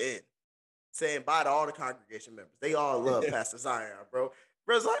fellowship to end, saying bye to all the congregation members. They all love Pastor Zion, bro.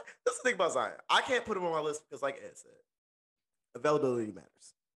 Bro, Zion, that's the thing about Zion. I can't put him on my list because, like Ed said, availability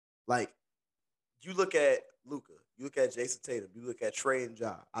matters. Like, you look at Luka, you look at Jason Tatum, you look at Trey and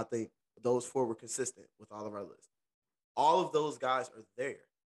Ja. I think those four were consistent with all of our lists. All of those guys are there.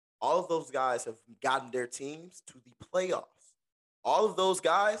 All of those guys have gotten their teams to the playoffs. All of those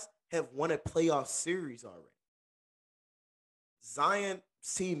guys have won a playoff series already. Zion's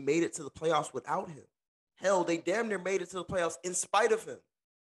team made it to the playoffs without him. Hell, they damn near made it to the playoffs in spite of him.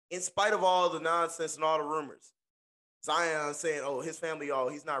 In spite of all the nonsense and all the rumors. Zion saying, oh, his family,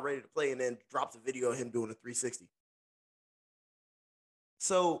 he's not ready to play, and then drops a video of him doing a 360.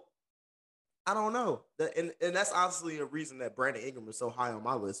 So, I don't know. And that's honestly a reason that Brandon Ingram is so high on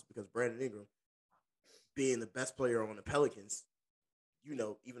my list, because Brandon Ingram, being the best player on the Pelicans, you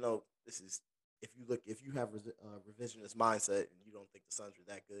know, even though this is, if you have revisionist mindset and you don't think the Suns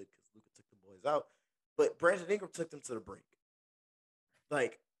are that good because Luka took the boys out, but Brandon Ingram took them to the brink.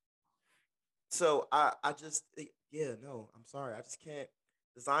 Like, so I'm sorry. I just can't.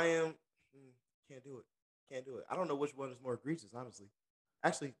 Zion, can't do it. Can't do it. I don't know which one is more egregious, honestly.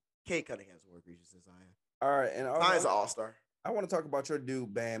 Actually, Cade Cunningham's more egregious than Zion. All right, and Zion's an all-star. I want to talk about your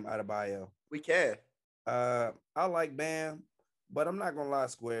dude, Bam Adebayo. We can. I like Bam, but I'm not gonna lie,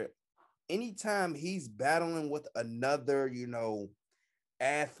 Square. Anytime he's battling with another,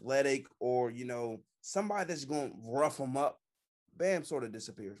 athletic or somebody that's gonna rough him up, Bam sort of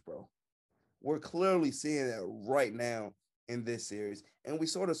disappears, bro. We're clearly seeing that right now in this series, and we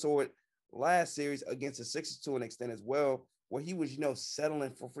sort of saw it last series against the Sixers to an extent as well, where he was,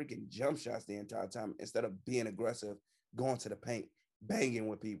 settling for freaking jump shots the entire time instead of being aggressive, going to the paint, banging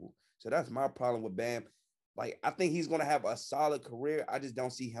with people. So that's my problem with Bam. Like, I think he's going to have a solid career. I just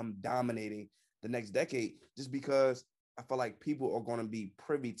don't see him dominating the next decade just because I feel like people are going to be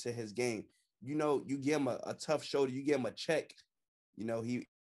privy to his game. You give him a tough shoulder, you give him a check,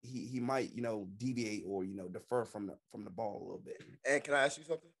 he might, deviate or, defer from the ball a little bit. And can I ask you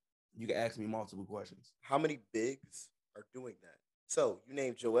something? You can ask me multiple questions. How many bigs are doing that? So you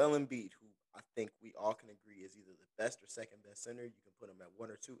named Joel Embiid, who I think we all can agree is either the best or second best center. You can put him at 1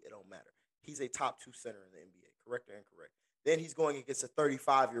 or 2. It don't matter. He's a top 2 center in the NBA, correct or incorrect? Then he's going against a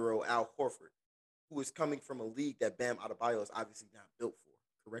 35-year-old Al Horford, who is coming from a league that Bam Adebayo is obviously not built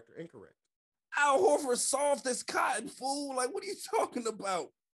for, correct or incorrect? Al Horford soft as cotton, fool. Like, what are you talking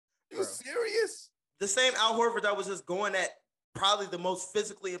about? You Bro. serious? The same Al Horford that was just going at probably the most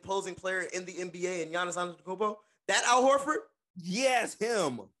physically imposing player in the NBA and Giannis Antetokounmpo. That Al Horford? Yes,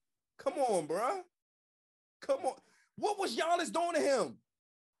 him. Come on, bruh. Come on. What was Giannis doing to him?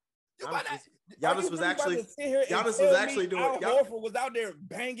 Giannis was actually doing Al Horford was out there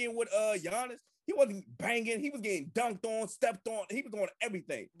banging with Giannis. He wasn't banging. He was getting dunked on, stepped on. He was doing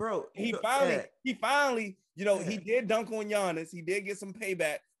everything. Bro, He finally, he did dunk on Giannis. He did get some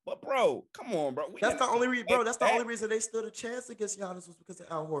payback. But bro, come on, bro. That's the only reason, bro. That's the only reason they stood a chance against Giannis was because of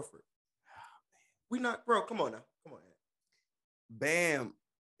Al Horford. We not, bro. Come on now. Come on. Bam,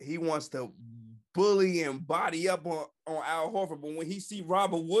 he wants to bully and body up on Al Horford, but when he see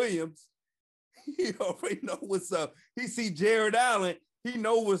Robert Williams, he already know what's up. He see Jared Allen, he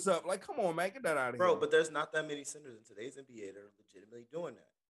know what's up. Like, come on, man, get that out of here. Bro, but there's not that many centers in today's NBA that are legitimately doing that.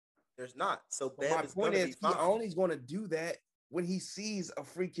 There's not. So Bam is going to be fine. He only is going to do that when he sees a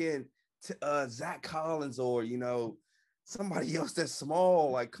freaking Zach Collins or somebody else that's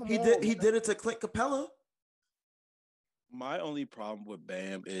small. Like, come on. He did it to Clint Capella. My only problem with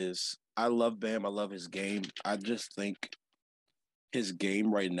Bam is I love Bam. I love his game. I just think his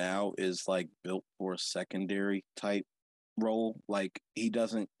game right now is like built for a secondary type role. Like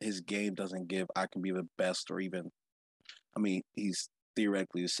his game doesn't give I can be the best or even, I mean, he's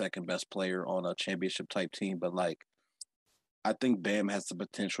theoretically the second best player on a championship type team, but like I think Bam has the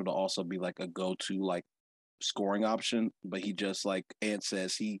potential to also be like a go-to like scoring option, but he just like Ant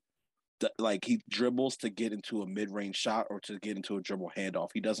says he dribbles to get into a mid-range shot or to get into a dribble handoff.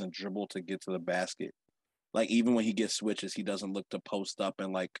 He doesn't dribble to get to the basket. Like even when he gets switches, he doesn't look to post up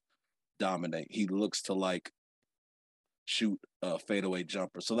and like dominate. He looks to like shoot a fadeaway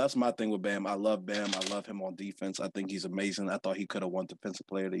jumper. So that's my thing with Bam. I love Bam. I love him on defense. I think he's amazing. I thought he could have won Defensive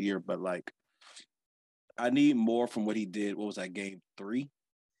Player of the Year, but like I need more from what he did. What was that, game 3?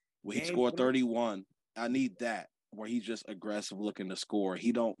 Where he scored 31. I need that. Where he's just aggressive looking to score.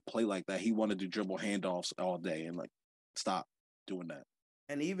 He don't play like that. He want to do dribble handoffs all day and like stop doing that.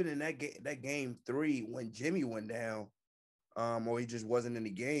 And even in that game 3, when Jimmy went down, or he just wasn't in the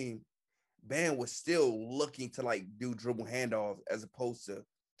game, Bam was still looking to like do dribble handoffs as opposed to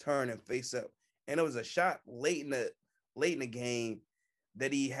turn and face up. And it was a shot late in the game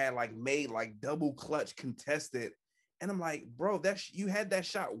that he had like made like double clutch contested. And I'm like, bro, you had that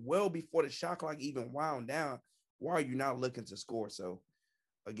shot well before the shot clock even wound down. Why are you not looking to score? So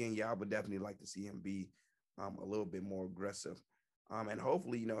again, I would definitely like to see him be a little bit more aggressive. And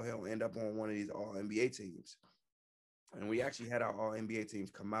hopefully, he'll end up on one of these all NBA teams. And we actually had our all NBA teams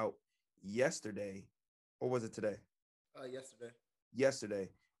come out yesterday, or was it today? Yesterday.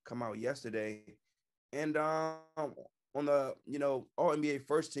 Come out yesterday. And on the, all NBA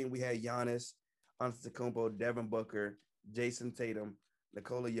first team, we had Giannis Antetokounmpo, Devin Booker, Jason Tatum,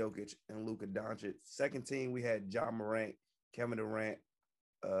 Nikola Jokic, and Luka Doncic. Second team, we had Ja Morant, Kevin Durant,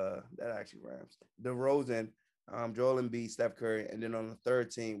 that actually rhymes, DeRozan, Joel Embiid, Steph Curry. And then on the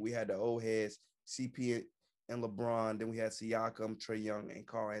third team, we had the old heads, CP and LeBron. Then we had Siakam, Trae Young, and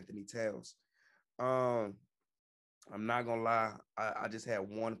Karl Anthony Towns. I'm not going to lie. I just had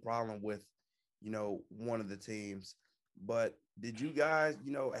one problem with, one of the teams. But did you guys,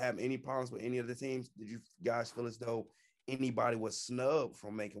 have any problems with any of the teams? Did you guys feel as though anybody was snubbed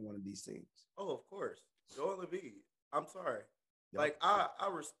from making one of these teams? Oh, of course. Joel Embiid. I'm sorry. Yep. Like, I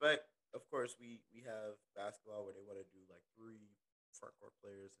respect, of course, we have basketball where they want to do like 3 front court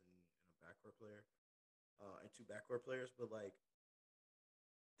players and a backcourt player, and 2 backcourt players, but like,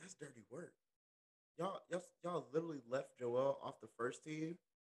 that's dirty work. Y'all literally left Joel off the first team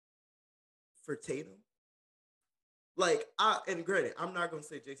for Tatum. Like, and granted, I'm not gonna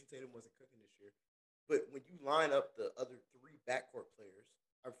say Jason Tatum wasn't cooking this year, but when you line up the other 3 backcourt players,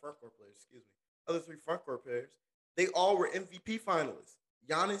 or front court players, excuse me, other 3 front court players, they all were MVP finalists: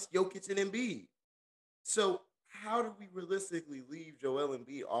 Giannis, Jokic, and Embiid. So how do we realistically leave Joel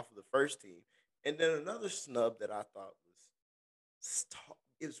Embiid off of the first team? And then another snub that I thought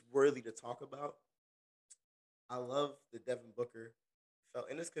is worthy to talk about. I love the Devin Booker felt,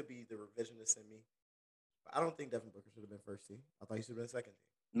 and this could be the revisionist in me, but I don't think Devin Booker should have been first team. I thought he should have been second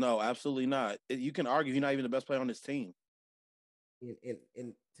team. No, absolutely not. You can argue he's not even the best player on his team.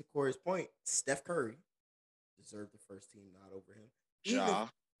 And to Corey's point, Steph Curry deserved the first team nod over him. Ja.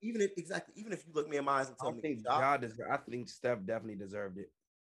 Even if you look me in my eyes and tell me, I think Steph definitely deserved it.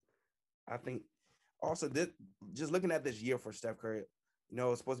 I think also this, just looking at this year for Steph Curry,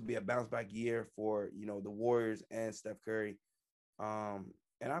 it's supposed to be a bounce back year for the Warriors and Steph Curry.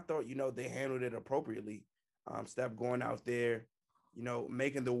 And I thought they handled it appropriately. Steph going out there,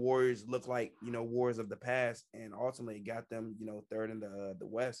 making the Warriors look like Warriors of the past, and ultimately got them third in the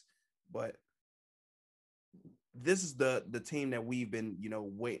West. But this is the team that we've been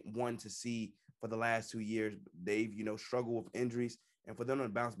one to see for the last 2 years. They've struggled with injuries, and for them to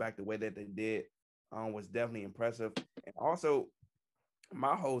bounce back the way that they did was definitely impressive. And also,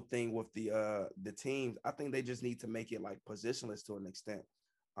 my whole thing with the teams, I think they just need to make it like positionless to an extent.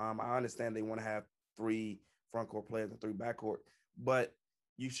 I understand they want to have 3 front court players and 3 backcourt, but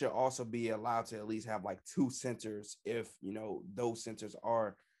you should also be allowed to at least have like 2 centers if those centers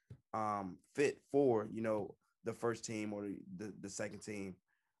are fit for the first team or the second team,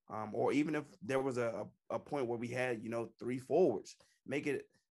 or even if there was a point where we had 3 forwards, make it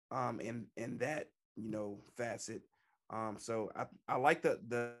in that facet. So I like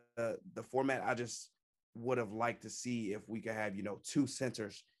the format. I just would have liked to see if we could have 2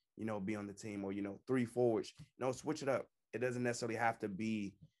 centers be on the team, or 3 forwards, switch it up. It doesn't necessarily have to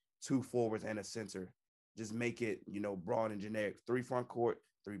be 2 forwards and a center. Just make it broad and generic: 3 front court,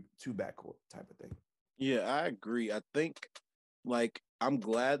 2 backcourt type of thing. Yeah, I agree. I think like I'm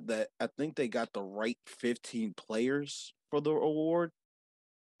glad that I think they got the right 15 players for the award,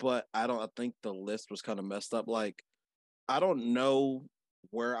 but I think the list was kind of messed up. Like I don't know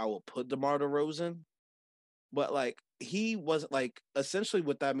where I will put DeMar DeRozan, but like he wasn't like essentially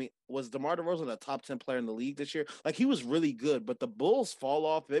what that mean was DeMar DeRozan a top 10 player in the league this year. Like he was really good, but the Bulls fall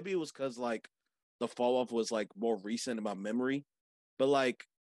off. Maybe it was because like the fall off was like more recent in my memory, but like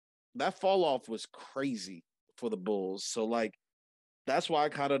that fall off was crazy for the Bulls. So like that's why I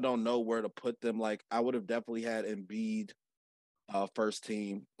kind of don't know where to put them. Like I would have definitely had Embiid first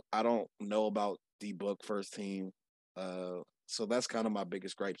team. I don't know about D Book first team. So that's kind of my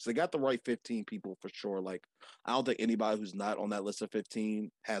biggest gripes. They got the right 15 people for sure. Like I don't think anybody who's not on that list of 15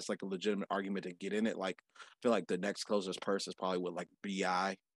 has like a legitimate argument to get in it. Like I feel like the next closest person is probably with like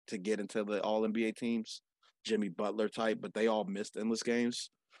BI to get into the all NBA teams, Jimmy Butler type, but they all missed endless games.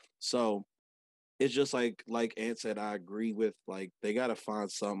 So it's just like Ant said, I agree with like they gotta find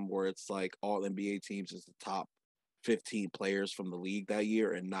something where it's like all NBA teams is the top 15 players from the league that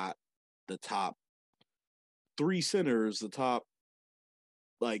year and not the top 3 centers, the top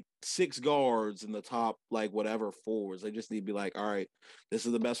like 6 guards, and the top like whatever forwards. They just need to be like, all right, this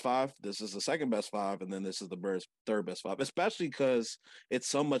is the best five, this is the second best five, and then this is the third best five. Especially because it's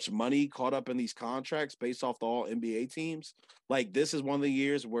so much money caught up in these contracts based off the all NBA teams. Like this is one of the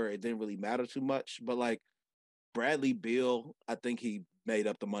years where it didn't really matter too much, but like Bradley Beal, I think he made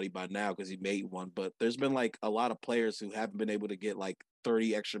up the money by now because he made one. But there's been like a lot of players who haven't been able to get like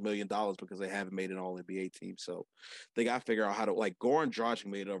 30 extra $1 million because they haven't made an all NBA team. So they got to figure out how to like Goran Dragic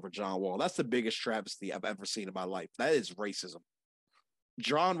made it over John Wall. That's the biggest travesty I've ever seen in my life. That is racism.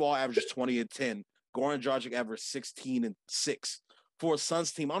 John Wall averages 20 and 10. Goran Dragic averaged 16 and 6 for a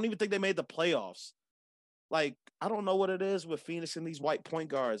Suns team. I don't even think they made the playoffs. Like, I don't know what it is with Phoenix and these white point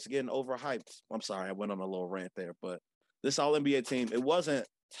guards getting overhyped. I'm sorry, I went on a little rant there, but this All NBA team, it wasn't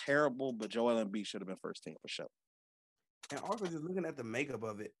terrible, but Joel Embiid should have been first team for sure. And also, just looking at the makeup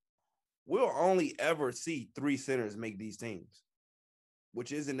of it, we'll only ever see 3 centers make these teams,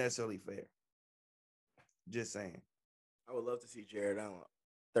 which isn't necessarily fair. Just saying. I would love to see Jared Allen,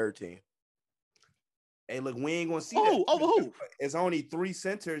 13. Hey, look, we ain't gonna see that. Oh, It's only 3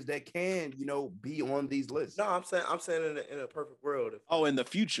 centers that can, be on these lists. No, I'm saying in a perfect world. in the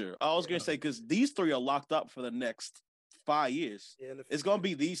future. I was gonna say because these three are locked up for the next 5 years. Yeah, It's gonna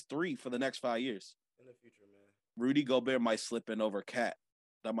be these three for the next 5 years. in the future, man. Rudy Gobert might slip in over Cat.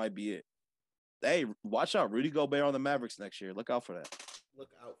 That might be it. Hey, watch out, Rudy Gobert on the Mavericks next year. Look out for that. Look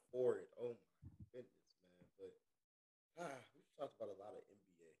out for it. Oh my goodness, man. But we've talked about a lot of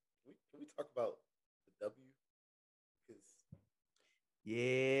NBA. Can we talk about the W? Because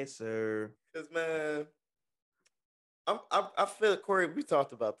Yes, sir. man, I feel Corey. We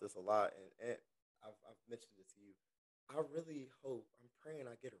talked about this a lot, and I've mentioned it to you. I really hope. I'm praying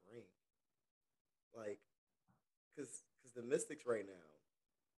I get a ring. Like, cause the Mystics right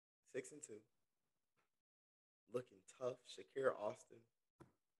now, 6-2, looking tough. Shakira Austin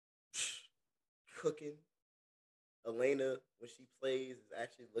cooking. Elena, when she plays, is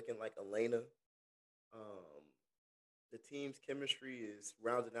actually looking like Elena. Um, the team's chemistry is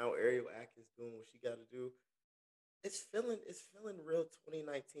rounding out. Ariel Atkins doing what she got to do. It's feeling real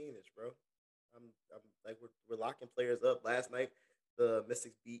 2019ish, bro. I'm like we're locking players up. Last night, the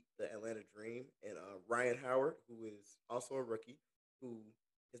Mystics beat the Atlanta Dream and Ryan Howard, who is also a rookie, who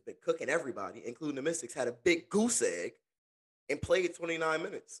has been cooking everybody, including the Mystics, had a big goose egg and played 29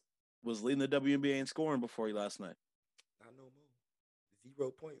 minutes. Was leading the WNBA in scoring before you last night. Not no more.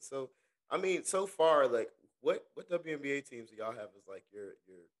 0 points. So I mean, so far, like what WNBA teams do y'all have as like your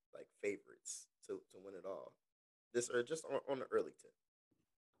like favorites to win it all? This or just on the early tip.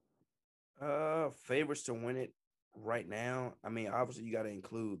 Favorites to win it right now. I mean, obviously you got to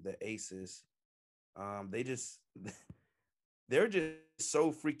include the Aces. They just they're just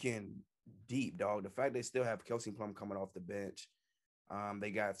so freaking deep, dog. The fact they still have Kelsey Plum coming off the bench.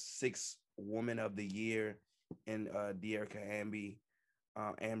 They got 6 Women of the Year in Dearica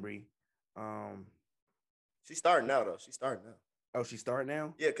Ambry. Um, She's starting now though. She's starting now. oh, she start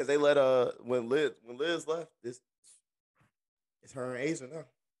now? Yeah, because they let when Liz left, this it's her and Asia now.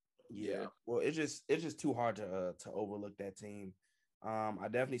 Yeah. Well, it's just too hard to overlook that team. I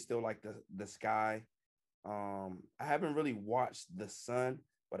definitely still like the Sky. I haven't really watched the Sun,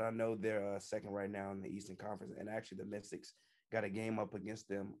 but I know they're second right now in the Eastern Conference, and actually the Mystics got a game up against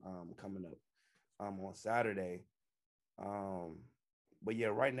them coming up on Saturday. Um, but yeah,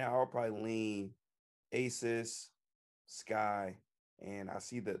 right now I'll probably lean Aces, Sky, and I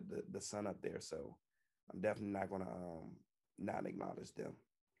see the Sun up there, so I'm definitely not gonna not acknowledge them.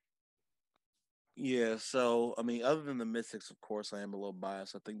 Yeah, so I mean, other than the Mystics, of course, I am a little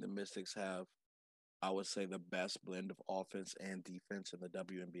biased. I think the Mystics have, I would say, the best blend of offense and defense in the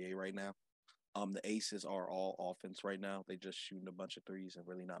WNBA right now. The Aces are all offense right now. They just shooting a bunch of threes and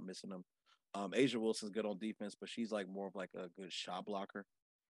really not missing them. Asia Wilson's good on defense, but she's like more of like a good shot blocker.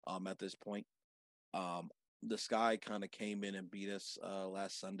 At this point, um, the Sky kind of came in and beat us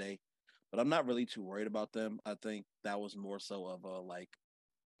last Sunday, but I'm not really too worried about them. I think that was more so of a like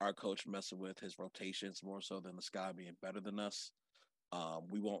our coach messing with his rotations more so than the Sky being better than us.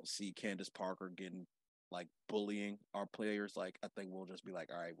 We won't see Candace Parker getting like bullying our players. Like I think we'll just be like,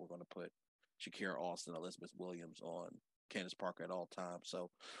 all right, we're going to put Shakira Austin, Elizabeth Williams on Candace Parker at all times.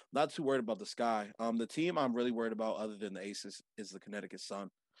 So not too worried about the Sky. The team I'm really worried about, other than the Aces, is the Connecticut Sun.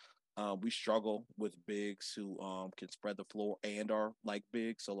 We struggle with bigs who can spread the floor and are like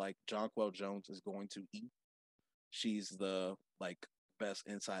big. So like Jonquel Jones is going to eat. She's the like best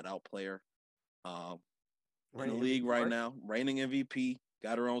inside out player um, in the Right, league right MVP. now. Reigning MVP,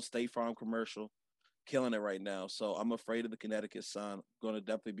 got her own State Farm commercial, killing it right now. So I'm afraid of the Connecticut Sun. Going to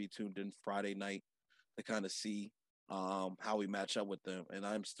definitely be tuned in Friday night to kind of see how we match up with them. And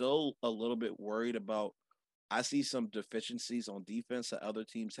I'm still a little bit worried about. I see some deficiencies on defense that other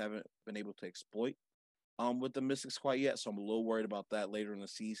teams haven't been able to exploit with the Mystics quite yet. So I'm a little worried about that later in the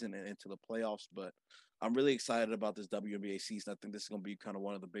season and into the playoffs. But I'm really excited about this WNBA season. I think this is going to be kind of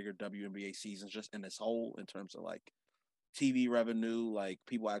one of the bigger WNBA seasons just in its whole in terms of like TV revenue, like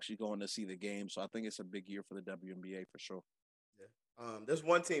people actually going to see the game. So I think it's a big year for the WNBA for sure. Yeah. There's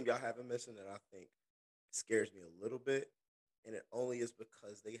one team y'all haven't mentioned that I think scares me a little bit, and it only is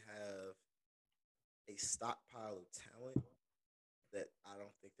because they have a stockpile of talent that I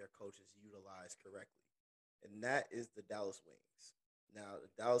don't think their coaches utilize correctly, and that is the Dallas Wings. Now, the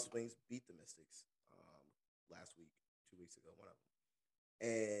Dallas Wings beat the Mystics last week, 2 weeks ago, one of them.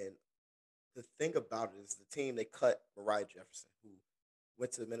 And the thing about it is the team they cut Mariah Jefferson, who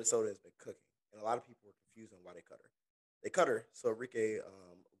went to Minnesota, has been cooking, and a lot of people were confused on why they cut her. They cut her so Enrique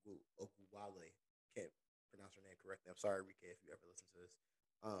Oguwale, can't pronounce her name correctly. I'm sorry, Enrique, if you ever listen to this.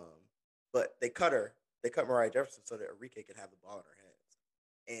 But they cut her. They cut Mariah Jefferson so that Enrique could have the ball in her hands,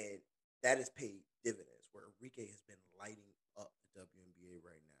 and that has paid dividends. Where Enrique has been lighting up the WNBA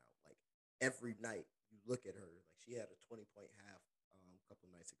right now, like every night you look at her, like she had a 20-point half a couple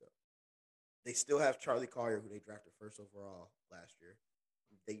of nights ago. They still have Charlie Collier, who they drafted first overall last year.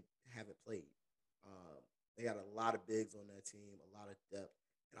 They haven't played. They got a lot of bigs on that team, a lot of depth,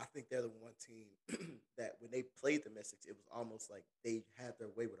 and I think they're the one team that when they played the Mystics, it was almost like they had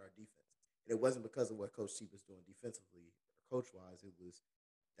their way with our defense, and it wasn't because of what Coach T was doing defensively or coach wise. It was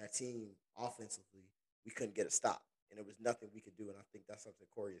that team offensively. We couldn't get a stop, and there was nothing we could do. And I think that's something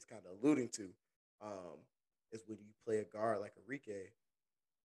Corey is kind of alluding to. Um, is when you play a guard like Enrique,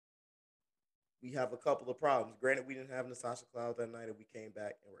 we have a couple of problems. Granted, we didn't have Natasha Cloud that night, and we came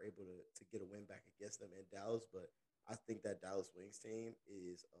back and were able to get a win back against them in Dallas. But I think that Dallas Wings team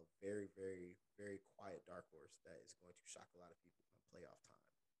is a very, very, very quiet dark horse that is going to shock a lot of people in playoff time.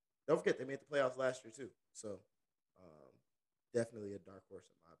 Don't forget they made the playoffs last year too, so um, definitely a dark horse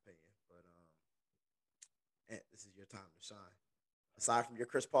in my opinion. But this is your time to shine. Aside from your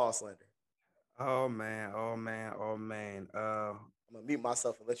Chris Paul slander, Oh man, oh man, oh man. I'm gonna mute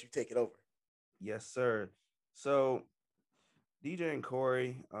myself and let you take it over. Yes, sir. So DJ and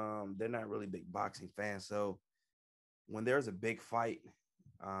Corey, they're not really big boxing fans. So when there's a big fight,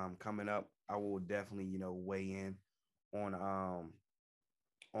 coming up, I will definitely, weigh in on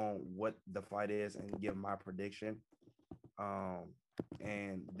what the fight is and give my prediction. Um,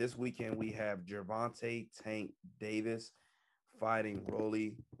 and this weekend we have Gervonta Tank Davis fighting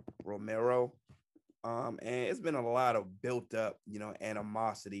Rolly Romero. And it's been a lot of built up,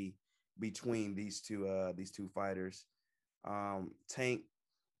 animosity between these two fighters. Tank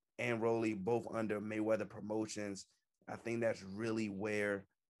and Rolly both under Mayweather Promotions. I think that's really where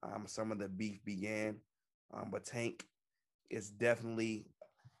some of the beef began. But Tank is definitely,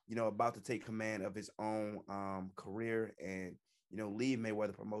 about to take command of his own career and, leave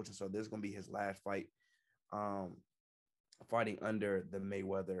Mayweather Promotions. So this is going to be his last fight, fighting under the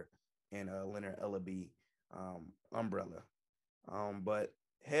Mayweather and Leonard Ellaby umbrella. But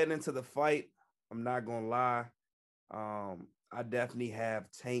heading into the fight, I'm not going to lie. I definitely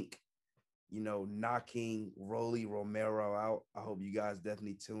have Tank, knocking Rolly Romero out. I hope you guys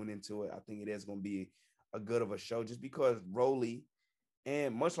definitely tune into it. I think it is going to be a good of a show just because Rolly,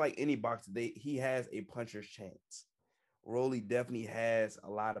 and much like any boxer, he has a puncher's chance. Rolly definitely has a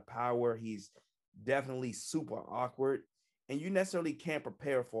lot of power. He's definitely super awkward, and you necessarily can't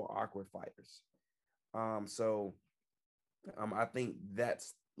prepare for awkward fighters. So I think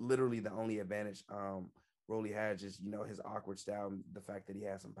that's literally the only advantage Rolly has, just his awkward style, and the fact that he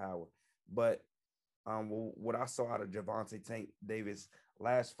has some power. But what I saw out of Gervonta Tank Davis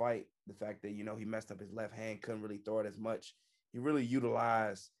last fight, the fact that he messed up his left hand, couldn't really throw it as much. He really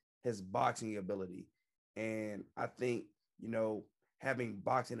utilized his boxing ability, and I think having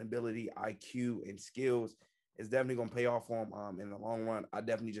boxing ability, IQ, and skills is definitely going to pay off for him in the long run. I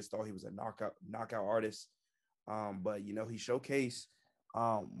definitely just thought he was a knockout artist. But he showcased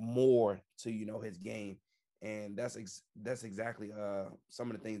more to his game, and that's exactly some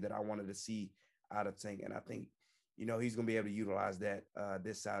of the things that I wanted to see out of Tank, and I think he's gonna be able to utilize that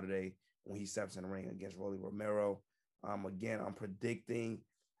this Saturday when he steps in the ring against Rolly Romero. Again, I'm predicting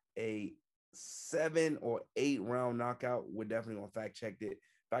a 7 or 8 round knockout. We're definitely gonna fact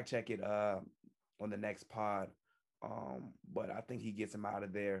check it on the next pod. But I think he gets him out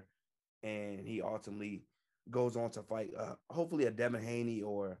of there, and he ultimately goes on to fight hopefully a Devin Haney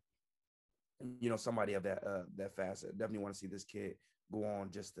or somebody of that facet. Definitely want to see this kid go on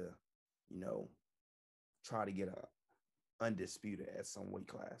just to try to get a undisputed at some weight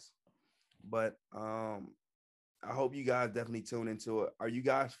class. But I hope you guys definitely tune into it. Are you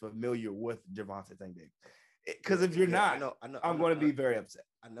guys familiar with Gervonta Tank Davis? Because if you're not, I know, I'm going to be very upset.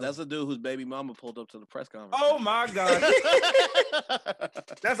 I know. That's the dude whose baby mama pulled up to the press conference. Oh my God.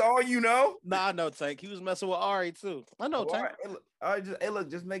 That's all you know? Nah, I know Tank. He was messing with Ari too. I know Tank.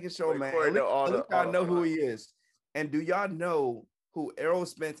 Look, just making sure, man. At least I know who he is. And do y'all know who Errol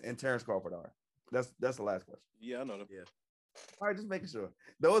Spence and Terrence Crawford are? That's the last question. Yeah, I know them. Yeah. All right, just making sure.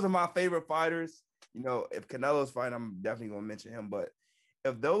 Those are my favorite fighters. If Canelo's fighting, I'm definitely going to mention him. But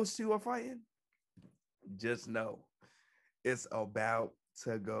if those two are fighting, just know it's about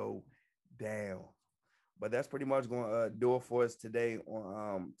to go down. But that's pretty much going to do it for us today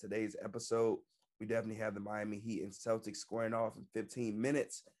on today's episode. We definitely have the Miami Heat and Celtics squaring off in 15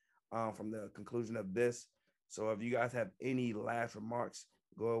 minutes from the conclusion of this. So if you guys have any last remarks,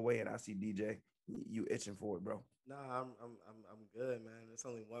 go away. And I see DJ, you itching for it, bro. No, I'm good, man. There's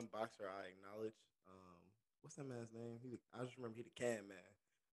only one boxer I acknowledge. What's that man's name? I just remember he the can man.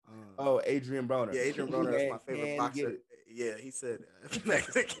 Adrian Broner. Yeah, Adrian Broner is my favorite boxer. Yeah, he said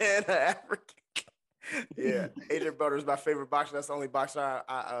Mexican, African. Yeah, Adrian Broner is my favorite boxer. That's the only boxer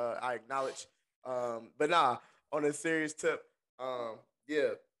I acknowledge. But nah, on a serious tip, yeah,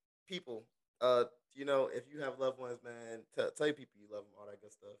 people, if you have loved ones, man, tell your people you love them, all that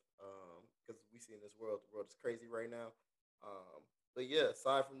good stuff. Because we see in this world, the world is crazy right now. But yeah,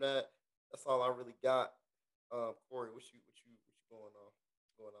 aside from that, that's all I really got. Corey, what you going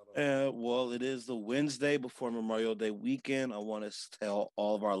on? Well, it is the Wednesday before Memorial Day weekend. I want to tell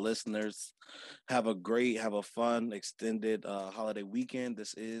all of our listeners, have a fun, extended holiday weekend.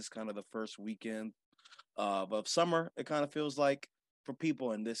 This is kind of the first weekend of summer. It kind of feels like for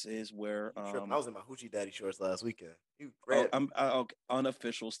people, and this is where I was in my hoochie daddy shorts last weekend.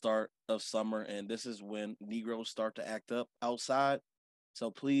 Unofficial start of summer, and this is when Negroes start to act up outside. So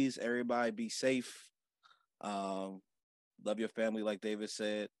please, everybody, be safe. Love your family, like David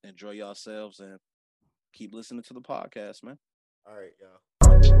said. Enjoy yourselves and keep listening to the podcast, man. All right,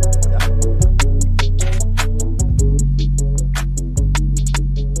 y'all.